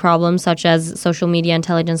security problems, such as social media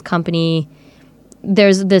intelligence company.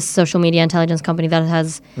 There's this social media intelligence company that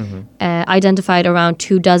has identified around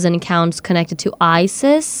 24 accounts connected to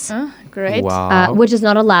ISIS. Great. Wow. Which is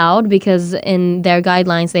not allowed because in their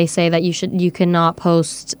guidelines they say that you cannot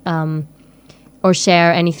post or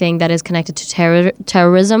share anything that is connected to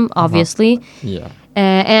terrorism, obviously, Yeah.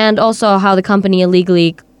 and also how the company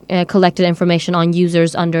illegally collected information on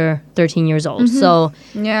users under 13 years old. So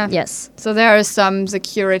Yeah. yes, So there are some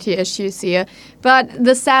security issues here. But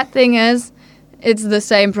the sad thing is, it's the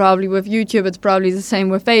same probably with YouTube. It's probably the same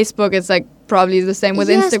with Facebook. It's like probably the same with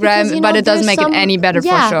Yes, Instagram. because, you But know, it doesn't there's make some- it any better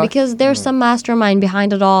yeah, for sure. because there's some mastermind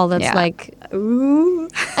behind it all that's Yeah. like, Ooh.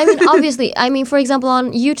 I mean, obviously, for example,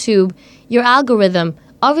 on YouTube, your algorithm,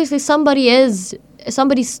 obviously somebody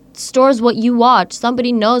stores what you watch.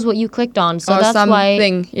 Somebody knows what you clicked on. So or that's why.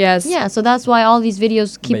 something. Yes. Yeah, so that's why all these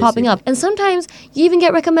videos keep popping Basically. up. And sometimes you even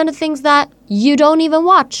get recommended things that you don't even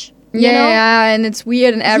watch. You know? Yeah, and it's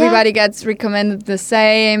weird, and everybody gets recommended the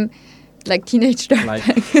same, like teenage Like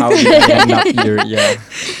dirtbag. how did I end up here? Yeah.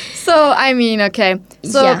 So I mean, okay.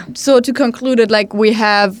 So Yeah. so to conclude it, like we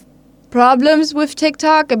have problems with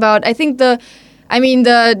TikTok about. I think the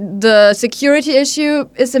security issue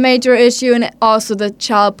is a major issue, and also the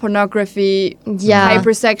child pornography, Yeah.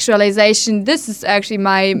 hypersexualization. This is actually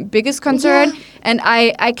my biggest concern, Yeah. and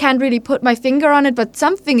I can't really put my finger on it, but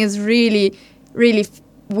something is really, really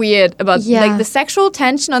weird about Yeah. like the sexual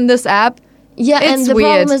tension on this app. Yeah, It's and the weird.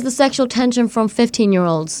 problem is the sexual tension from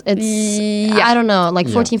 15-year-olds. It's, Yeah. I don't know, like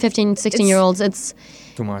Yeah. 14, 15, 16-year-olds. It's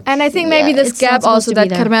Too much. And I think maybe Yeah, this it's not gap supposed also to be that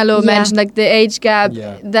there. Carmelo Yeah. mentioned, like the age gap,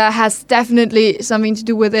 Yeah. that has definitely something to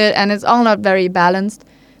do with it, and it's all not very balanced.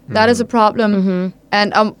 That is a problem. Mm-hmm. And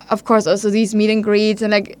of course, also these meet and greets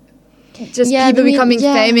and like just Yeah, people the meet- becoming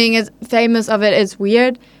yeah. famous of it is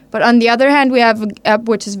weird. But on the other hand, we have an app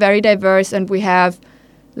which is very diverse, and we have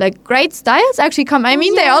like great styles actually come. I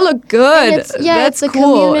mean, they all look good. and That's it's a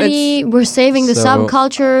cool. community. We're saving the So-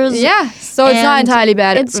 subcultures. Yeah, so it's not And entirely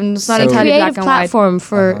bad. It's, It's not a entirely creative black and white. platform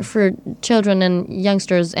for children and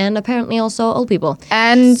youngsters, and apparently also old people.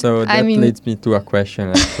 And So that I mean, leads me to a question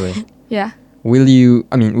actually. yeah. Will you,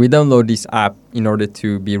 I mean, we download this app in order to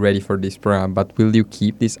be ready for this program, but will you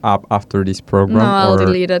keep this app after this program? No, I'll or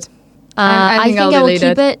delete it. I think I'll I will delete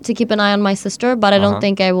keep it. it to keep an eye on my sister, but I don't Uh-huh.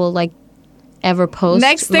 think I will like ever post.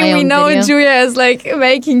 Next my thing we own know, video. Julia is like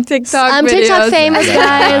making TikTok I'm videos. TikTok famous,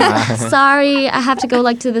 Yeah. guys. Sorry, I have to go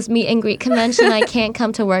like to this meet and greet convention. I can't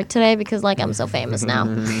come to work today because like I'm so famous now.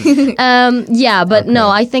 Yeah, but no,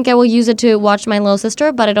 Okay. I think I will use it to watch my little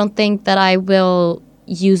sister, but I don't think that I will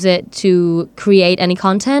use it to create any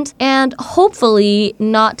content and hopefully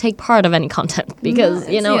not take part of any content because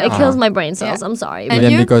you know it kills my brain cells. Yeah. I'm sorry. And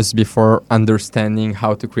Even you? because before understanding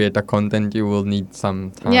how to create a content, you will need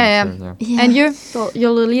some time. Yeah, so, Yeah. And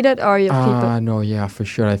you'll delete it or you'll keep it? No, yeah, for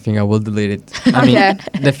sure. I think I will delete it. I mean, Okay.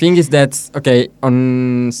 the thing is that, okay,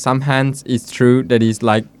 on some hands, it's true that it's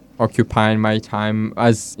like occupying my time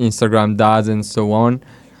as Instagram does and so on.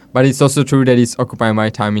 But it's also true that it's occupying my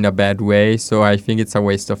time in a bad way. So I think it's a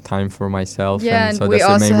waste of time for myself. Yeah, and so and we that's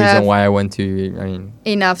the main also reason have why I want to. I mean,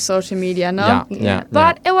 enough social media, no? yeah.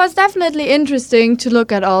 But it was definitely interesting to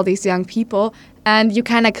look at all these young people. And you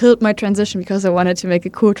kind of killed my transition because I wanted to make a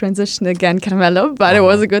cool transition again, Caramello. But it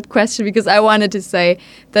was a good question because I wanted to say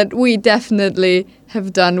that we definitely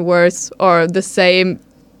have done worse or the same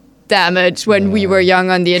damage when we were young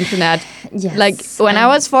on the internet. Yes. Like when I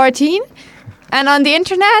was 14 and on the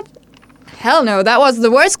internet, hell no, that was the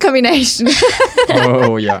worst combination.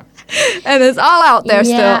 Oh yeah. And it's all out there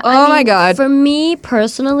still. Oh my God. For me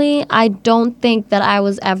personally, I don't think that I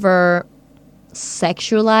was ever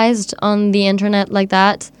sexualized on the internet like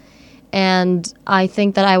that. And I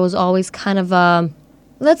think that I was always kind of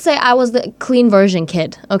let's say I was the clean version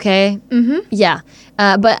kid, okay? Mm-hmm. Yeah.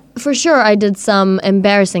 But for sure, I did some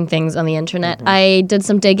embarrassing things on the internet. Mm-hmm. I did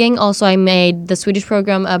some digging. Also, I made the Swedish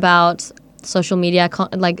program about social media,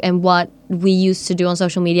 and what we used to do on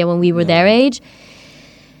social media when we were their age.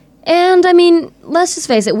 And I mean, let's just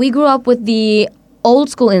face it, we grew up with the old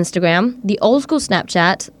school Instagram, the old school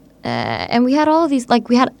Snapchat, and we had all of these, like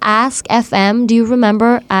we had Ask FM. Do you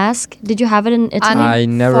remember Ask? Did you have it in Italy? I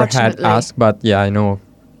never had Unfortunately. Ask, but yeah, I know.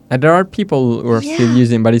 And there are people who are still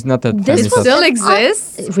using, but it's not that This famous. was Still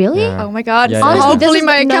exists? Really? Yeah. Oh my God. Yeah, yeah. Honestly, Hopefully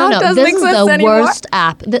my account doesn't this exist is the anymore. worst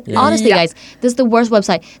app. Yeah. Honestly, Yeah. guys, this is the worst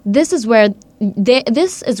website. This is where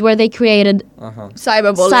they created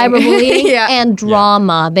Cyberbullying. cyberbullying and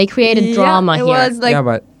drama. They created drama it here. was like Yeah,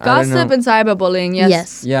 but I don't gossip know. and cyberbullying, yes.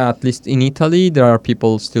 Yes. Yeah, at least in Italy, there are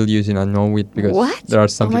people still using. I know it because What? there are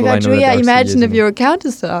some Oh my people I God, know that Julia, are still imagine using if it. your account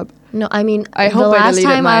is up. No, I mean, I the hope I last deleted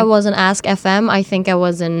time I mine. was in Ask FM, I think I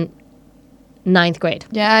was in 9th grade.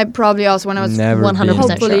 Yeah, I probably also when I was Never 100% been.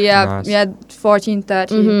 hopefully, sure. yeah, 14,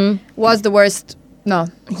 13 was the worst. No.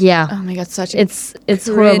 Yeah. Oh my God, such a It's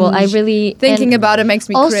horrible. I cringe. really Thinking and about it makes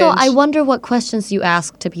me also, cringe. I wonder what questions you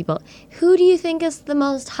ask to people. Who do you think is the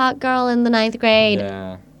most hot girl in the 9th grade?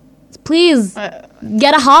 Yeah. Please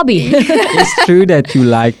get a hobby. It's true that you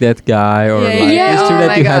like that guy, or Yeah, like, yeah. it's true Oh that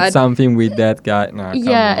my you God. had something with that guy. Nah, come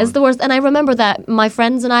Yeah, on. it's the worst. And I remember that my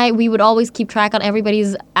friends and I, we would always keep track on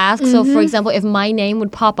everybody's ask. So, for example, if my name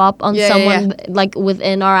would pop up on Yeah, someone like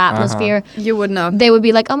within our atmosphere, you would know. they would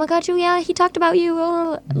be like, "Oh my God, Julia, he talked about you."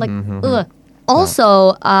 Like, ugh.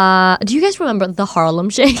 Also, do you guys remember the Harlem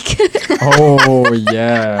Shake? Oh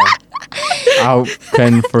yeah. How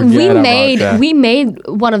can forget about that? we made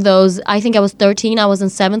one of those. I think I was 13. I was in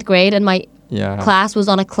 7th grade, and my Yeah. class was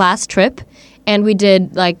on a class trip, and we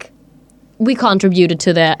contributed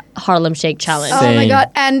to the Harlem Shake challenge. Oh my Same. God.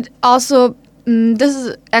 And also, this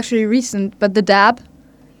is actually recent, but the dab.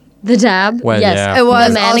 The dab, Well, yes, yeah. It was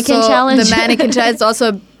the mannequin also, challenge. The mannequin challenge is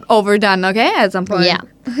also overdone, okay, at some point.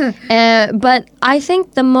 Yeah. But I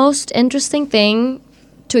think the most interesting thing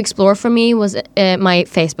to explore for me was my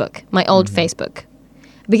Facebook, my old Facebook.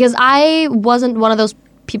 Because I wasn't one of those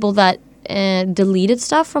people that deleted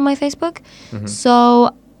stuff from my Facebook.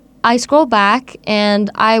 So I scroll back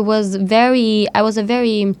and I was a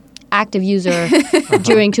very active user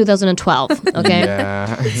during 2012, okay?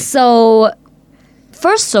 Yeah. So,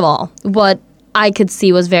 first of all, what I could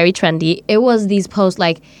see was very trendy. It was these posts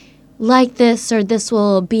like this, or this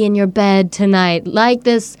will be in your bed tonight, like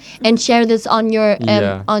this, and share this on your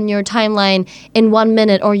timeline in 1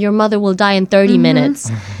 minute, or your mother will die in 30 minutes.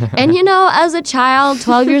 And you know, as a child,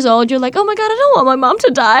 12 years old, you're like, oh my God, I don't want my mom to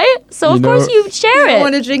die. So You of know, course you share I it.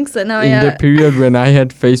 want to jinx it now, In yeah. the period when I had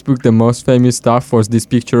Facebook, the most famous stuff was this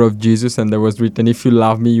picture of Jesus, and there was written, "If you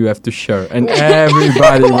love me, you have to share." And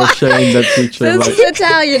everybody was sharing that picture. This Like, is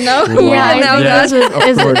Italian, no? Wow. Yeah, I Yeah, think yeah, this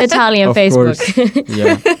is of course, Italian of Facebook. course.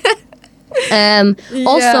 Yeah.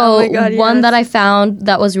 Also, oh my God, one yes. that I found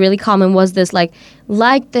that was really common was this like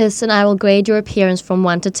this and I will grade your appearance from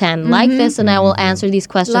 1 to 10. Like this and I will answer these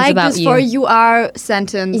questions Like about this you. for you are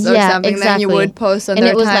sentence or Yeah, something that you exactly. would post on and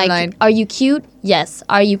their it was timeline. like, are you cute? Yes.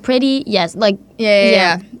 Are you pretty? Yes. Like,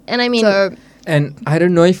 Yeah. And I mean, So, And I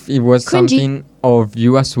don't know if it was Cringy. something of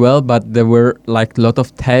you as well, but there were like a lot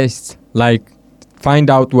of tests, like find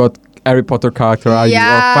out what Harry Potter character are you,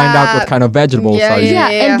 or find out what kind of vegetables Yeah, are you. yeah.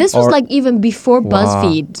 yeah. And this was Or- like even before Wow.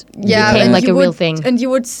 BuzzFeed yeah, became and like you a real would- thing. And you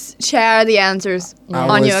would share the answers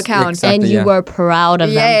on your was account. exact- And Exactly, you yeah. were proud of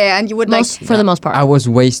them. Yeah, and you would For the most part. I was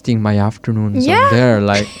wasting my afternoons Yeah. on there,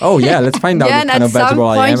 like, oh yeah, let's find out yeah, what and kind at of some vegetable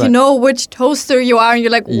I point am. you know which toaster you are, and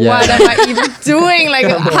you're like, Yeah. what am I even doing? Like,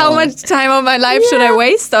 how much time of my life should I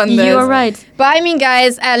waste on this? You are right. But I mean,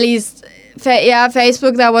 guys, at least,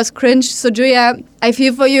 Facebook, that was cringe. So, Julia, I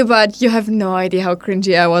feel for you, but you have no idea how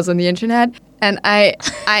cringy I was on the internet. And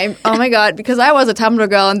I'm oh my God, because I was a Tumblr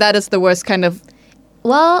girl, and that is the worst kind of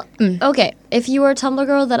Well, okay. If you were a Tumblr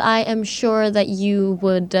girl, that I am sure that you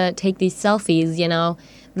would take these selfies, you know,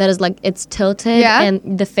 that is like, it's tilted Yeah.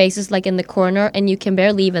 and the face is like in the corner and you can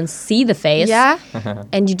barely even see the face. Yeah.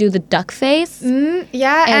 And you do the duck face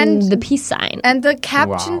Yeah, and the peace sign. And the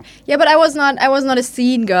caption, Wow. yeah, but I was not a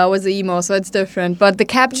scene girl. I was an emo, so it's different. But the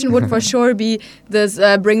caption would for sure be this: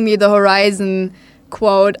 "Bring me the horizon."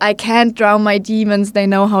 Quote: "I can't drown my demons; they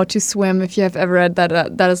know how to swim." If you have ever read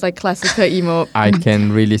that, that is like classical emo. I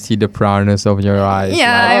can really see the proudness of your eyes.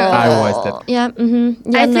 Yeah, like, I was that. Yeah,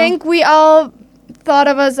 mm-hmm. Yeah, I no. think we all thought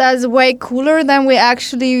of us as way cooler than we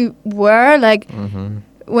actually were. Like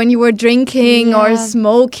when you were drinking or Yeah.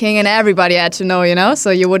 smoking, and everybody had to know, you know. So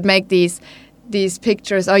you would make these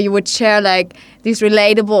pictures, or you would share like these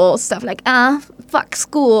relatable stuff, like fuck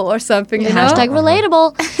school or something. You know? Hashtag relatable.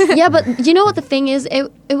 Yeah, but you know what the thing is?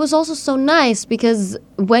 It was also so nice because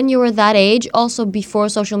when you were that age, also before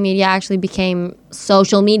social media actually became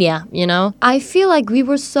social media, you know? I feel like we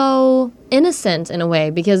were so innocent in a way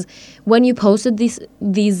because when you posted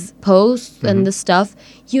these posts and this stuff,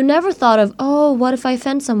 you never thought of, oh, what if I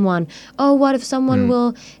offend someone? Oh, what if someone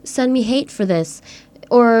will send me hate for this?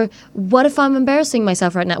 Or what if I'm embarrassing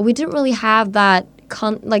myself right now? We didn't really have that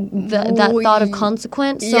that thought of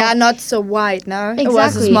consequence. So yeah, not so wide. No, exactly. it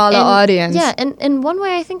was a smaller And- audience. Yeah, and in one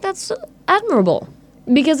way, I think that's admirable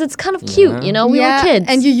because it's kind of cute. You know, we were kids,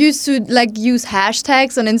 and you used to like use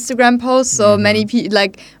hashtags on Instagram posts, so many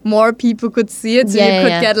more people could see it. So Yeah, you yeah, could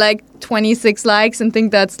yeah. get like 26 likes and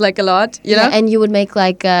think that's like a lot. You know? Yeah, and you would make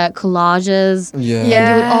like collages. Yeah. And you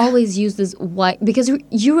Yeah. would always use this white because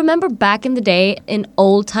you remember back in the day in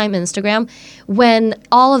old time Instagram when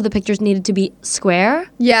all of the pictures needed to be square.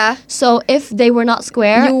 Yeah. So if they were not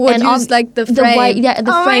square, You would and use, like, the frame. white, yeah,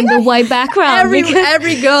 the Oh my frame, the God. white background. because-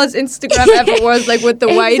 Every girl's Instagram ever was like with the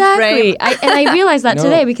white frame. And I realized that No.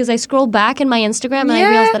 today because I scrolled back in my Instagram and I Yeah.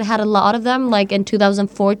 realized that I had a lot of them like in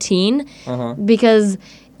 2014 Uh-huh. because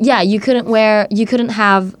you couldn't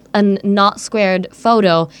have a not squared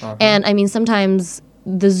photo and I mean sometimes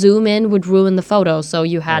the zoom in would ruin the photo so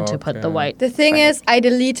you had to put the Okay. white. The thing is, I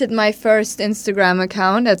deleted my first Instagram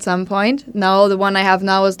account at some point. Now the one I have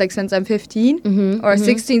now is like since I'm 15 or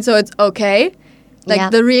 16, so it's okay. Like Yeah.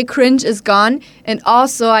 the real cringe is gone. And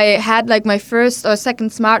also I had like my first or second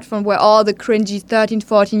smartphone where all the cringy 13,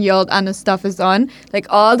 14-year-old Anna stuff is on. Like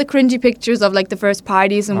all the cringy pictures of like the first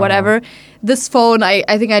parties and whatever. This phone I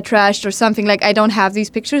think I trashed or something. Like I don't have these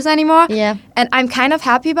pictures anymore. Yeah. And I'm kind of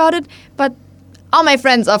happy about it. But all my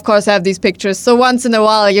friends, of course, have these pictures. So once in a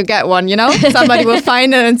while, you get one, you know? Somebody will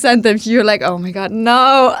find it and send them to you. Like, oh my God,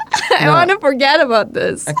 no. I No. want to forget about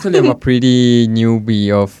this. Actually, I'm a pretty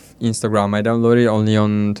newbie of Instagram. I downloaded it only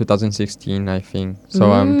on 2016, I think.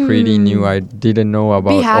 So I'm pretty new. I didn't know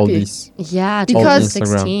about all happy. these. Yeah, Because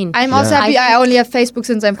 2016. I'm also Yeah. happy I only have Facebook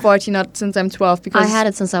since I'm 14, not since I'm 12. Because I had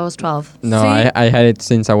it since I was 12. No, See? I had it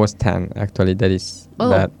since I was 10. Actually, that is Oh.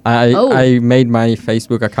 bad. Oh. I made my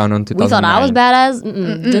Facebook account on 2009. We thought I was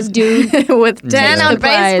badass. This dude with 10 takes on the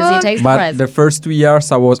prize. He Facebook. takes the But prize. the first 2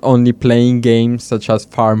 years, I was only playing games such as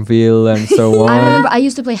Farmville and so on. I remember I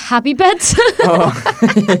used to play Happy Pets.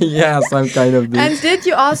 Yeah, some kind of And this. did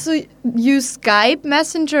you also use Skype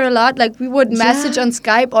Messenger a lot? Like we would message on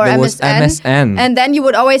Skype or There was MSN. And then you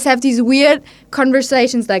would always have these weird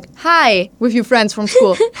conversations like, hi, with your friends from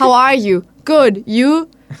school. How are you? Good. You?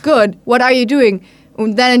 Good. What are you doing?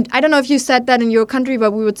 And then, I don't know if you said that in your country,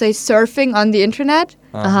 but we would say surfing on the internet.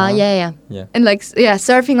 Yeah. Yeah. And like, yeah,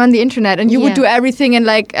 surfing on the internet. And you would Yeah. do everything in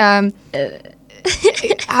like,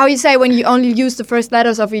 how you say when you only use the first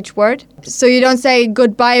letters of each word. So you don't say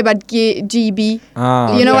goodbye, but GB.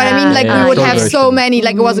 Ah, You know what I mean? Yeah, Like yeah, we would yeah. have so Version. many,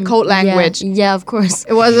 like it was a code language. Yeah, of course.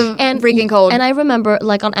 It was a freaking code. And I remember,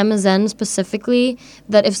 like on MSN specifically,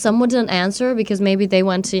 that if someone didn't answer because maybe they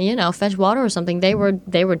went to fetch water or something, they were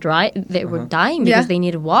dying because Yeah. they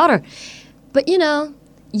needed water. But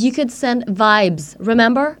you could send vibes.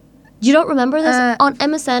 Remember? You don't remember this? On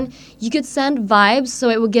MSN, you could send vibes, so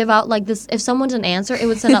it would give out like this. If someone didn't answer, it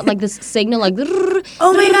would send out like this signal, like.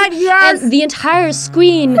 Oh my God, yes! And the entire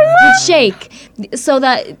screen would shake, so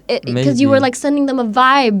that because you were Maybe. like sending them a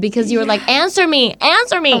vibe because you were like, answer me,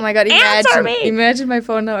 Oh my God, answer me. imagine my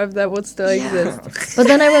phone now if that would still exist. But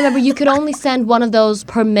then I remember you could only send one of those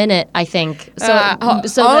per minute, I think. So that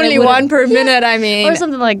it only wouldn't- one per minute, I mean. or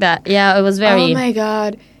something like that. Yeah, it was very. Oh my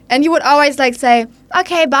God. And you would always like say,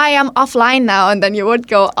 okay, bye, I'm offline now. And then you would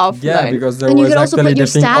go offline. Yeah, because there And you was could also actually put your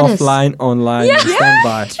the thing status. offline, online,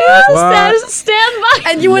 standby. Stand by.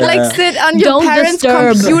 And you would like Yeah. sit on your Don't parents'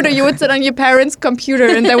 disturb. computer. You would sit on your parents' computer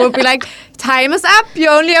and they would be like, time is up. You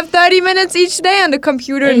only have 30 minutes each day on the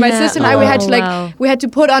computer. And my Yeah. sister and I, we had to Wow. we had to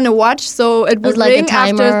put on a watch so it would like a ring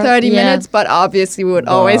after timer. 30 Yeah. minutes. But obviously we would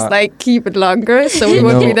always But- like keep it longer. So we You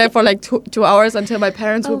would be know- there for like 2 hours until my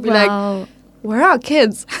parents would be like, Wow. where are our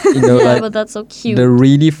kids? You know, Yeah, like, but that's so cute. the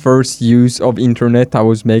really first use of internet I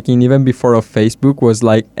was making, even before of Facebook, was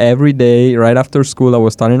like every day right after school I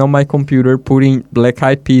was standing on my computer putting Black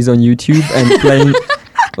Eyed Peas on YouTube and playing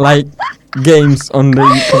like games on the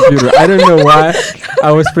computer. I don't know why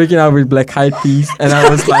I was freaking out with Black Eyed Peas and I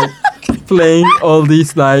was like playing all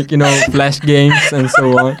these like, you know, flash games and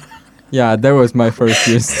so on. Yeah, that was my first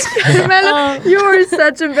use. Melo, you were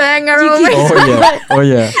such a banger. Oh my Oh yeah, oh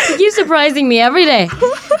yeah. You keep surprising me every day.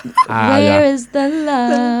 Ah, Where yeah. is the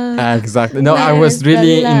love? Exactly. No, I Where's was the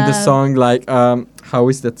really in the love? song like how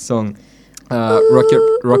is that song?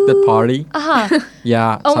 Rock That Party. Uh-huh.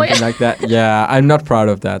 Yeah, Oh my something like that. Yeah, I'm not proud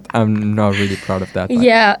of that. I'm not really proud of that. but-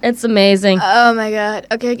 Yeah, it's amazing. Oh my god.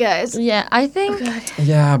 Okay, guys. Yeah, I think.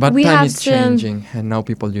 Yeah, but We time have is to- changing, and now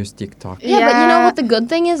people use TikTok. Yeah, but you know Yeah. what the good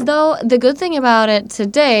thing is, though? The good thing about it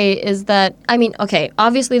today is that, I mean, okay,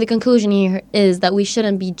 obviously the conclusion here is that we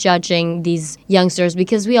shouldn't be judging these youngsters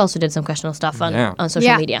because we also did some questionable stuff on, Yeah. on social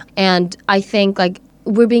Yeah. media. And I think, like,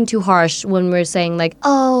 we're being too harsh when we're saying, like,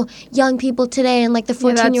 oh, young people today and, like, the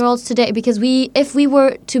that's- 14-year-olds today. Because if we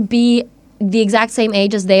were to be the exact same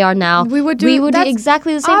age as they are now, We would do that's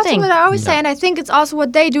exactly the same also thing. what I always say, and I think it's also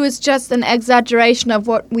what they do is just an exaggeration of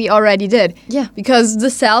what we already did. Yeah. Because the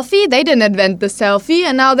selfie, they didn't invent the selfie,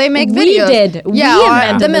 and now they make We videos. did. We Yeah, or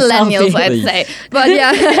invented the the millennials, selfie. I'd say. But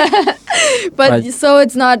yeah, but Right. so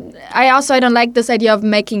it's not. I don't like this idea of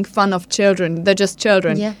making fun of children. They're just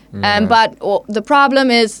children. Yeah. Yeah. But the problem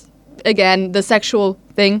is again the sexual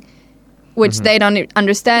thing. Which they don't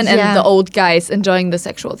understand, Yeah. and the old guys enjoying the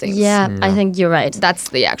sexual things. Yeah, I Yeah. think you're right. That's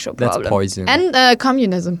the actual That's problem. poison. And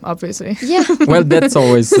communism, obviously. Yeah. Well, that's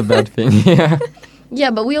always a bad thing. Yeah.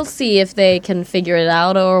 Yeah, but we'll see if they can figure it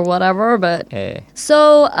out or whatever. But Eh.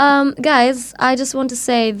 so, guys, I just want to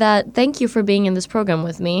say that thank you for being in this program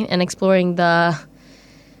with me and exploring the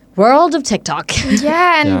world of TikTok.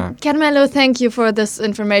 Yeah, and Yeah. Carmelo, thank you for this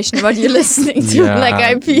information about you listening to Yeah, Black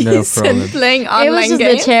Eyed Peas no problem. and playing It was online just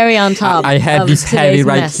games. the cherry on top. I had of this heavy today's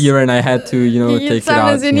right mess. here, and I had to, you know, take it out.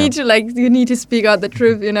 Sometimes you yeah. need to you need to speak out the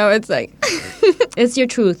truth. You know, it's like It's your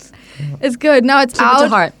truth. it's good. Now it's Keep it out. to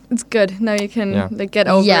heart. It's good. Now you can Yeah. get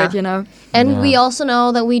over Yeah. it. You know. And Yeah. we also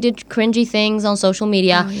know that we did cringy things on social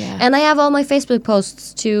media. Oh, yeah. And I have all my Facebook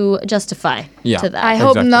posts to justify Yeah. to that. I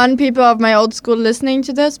hope Exactly. none people of my old school listening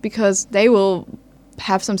to this because they will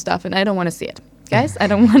have some stuff and I don't want to see it. Guys, I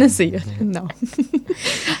don't want to see it. No.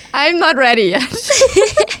 I'm not ready yet.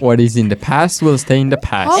 What is in the past will stay in the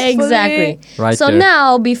past. Hopefully. Exactly. Right So there.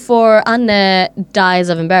 now, before Anne dies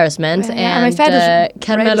of embarrassment Yeah, my and fat is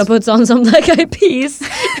Carmelo red. puts on some Black Eyed Peas,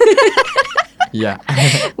 Yeah.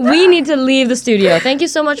 we need to leave the studio. Thank you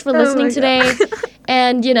so much for listening my today.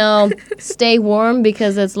 And, you know, stay warm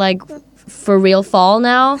because it's like for real fall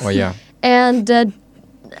now. Oh yeah. And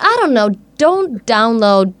I don't know, don't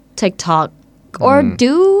download TikTok or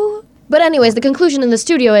do. But anyways, the conclusion in the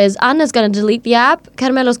studio is Anna's going to delete the app,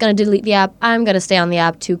 Carmelo's going to delete the app, I'm going to stay on the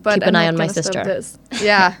app to But keep an I'm eye not on my gonna stop sister. this.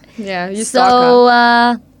 Yeah, yeah. You So, stalk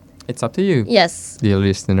her. It's up to you, yes, dear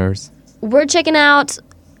listeners. we're checking out.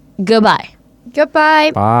 Goodbye.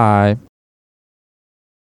 Goodbye. Bye.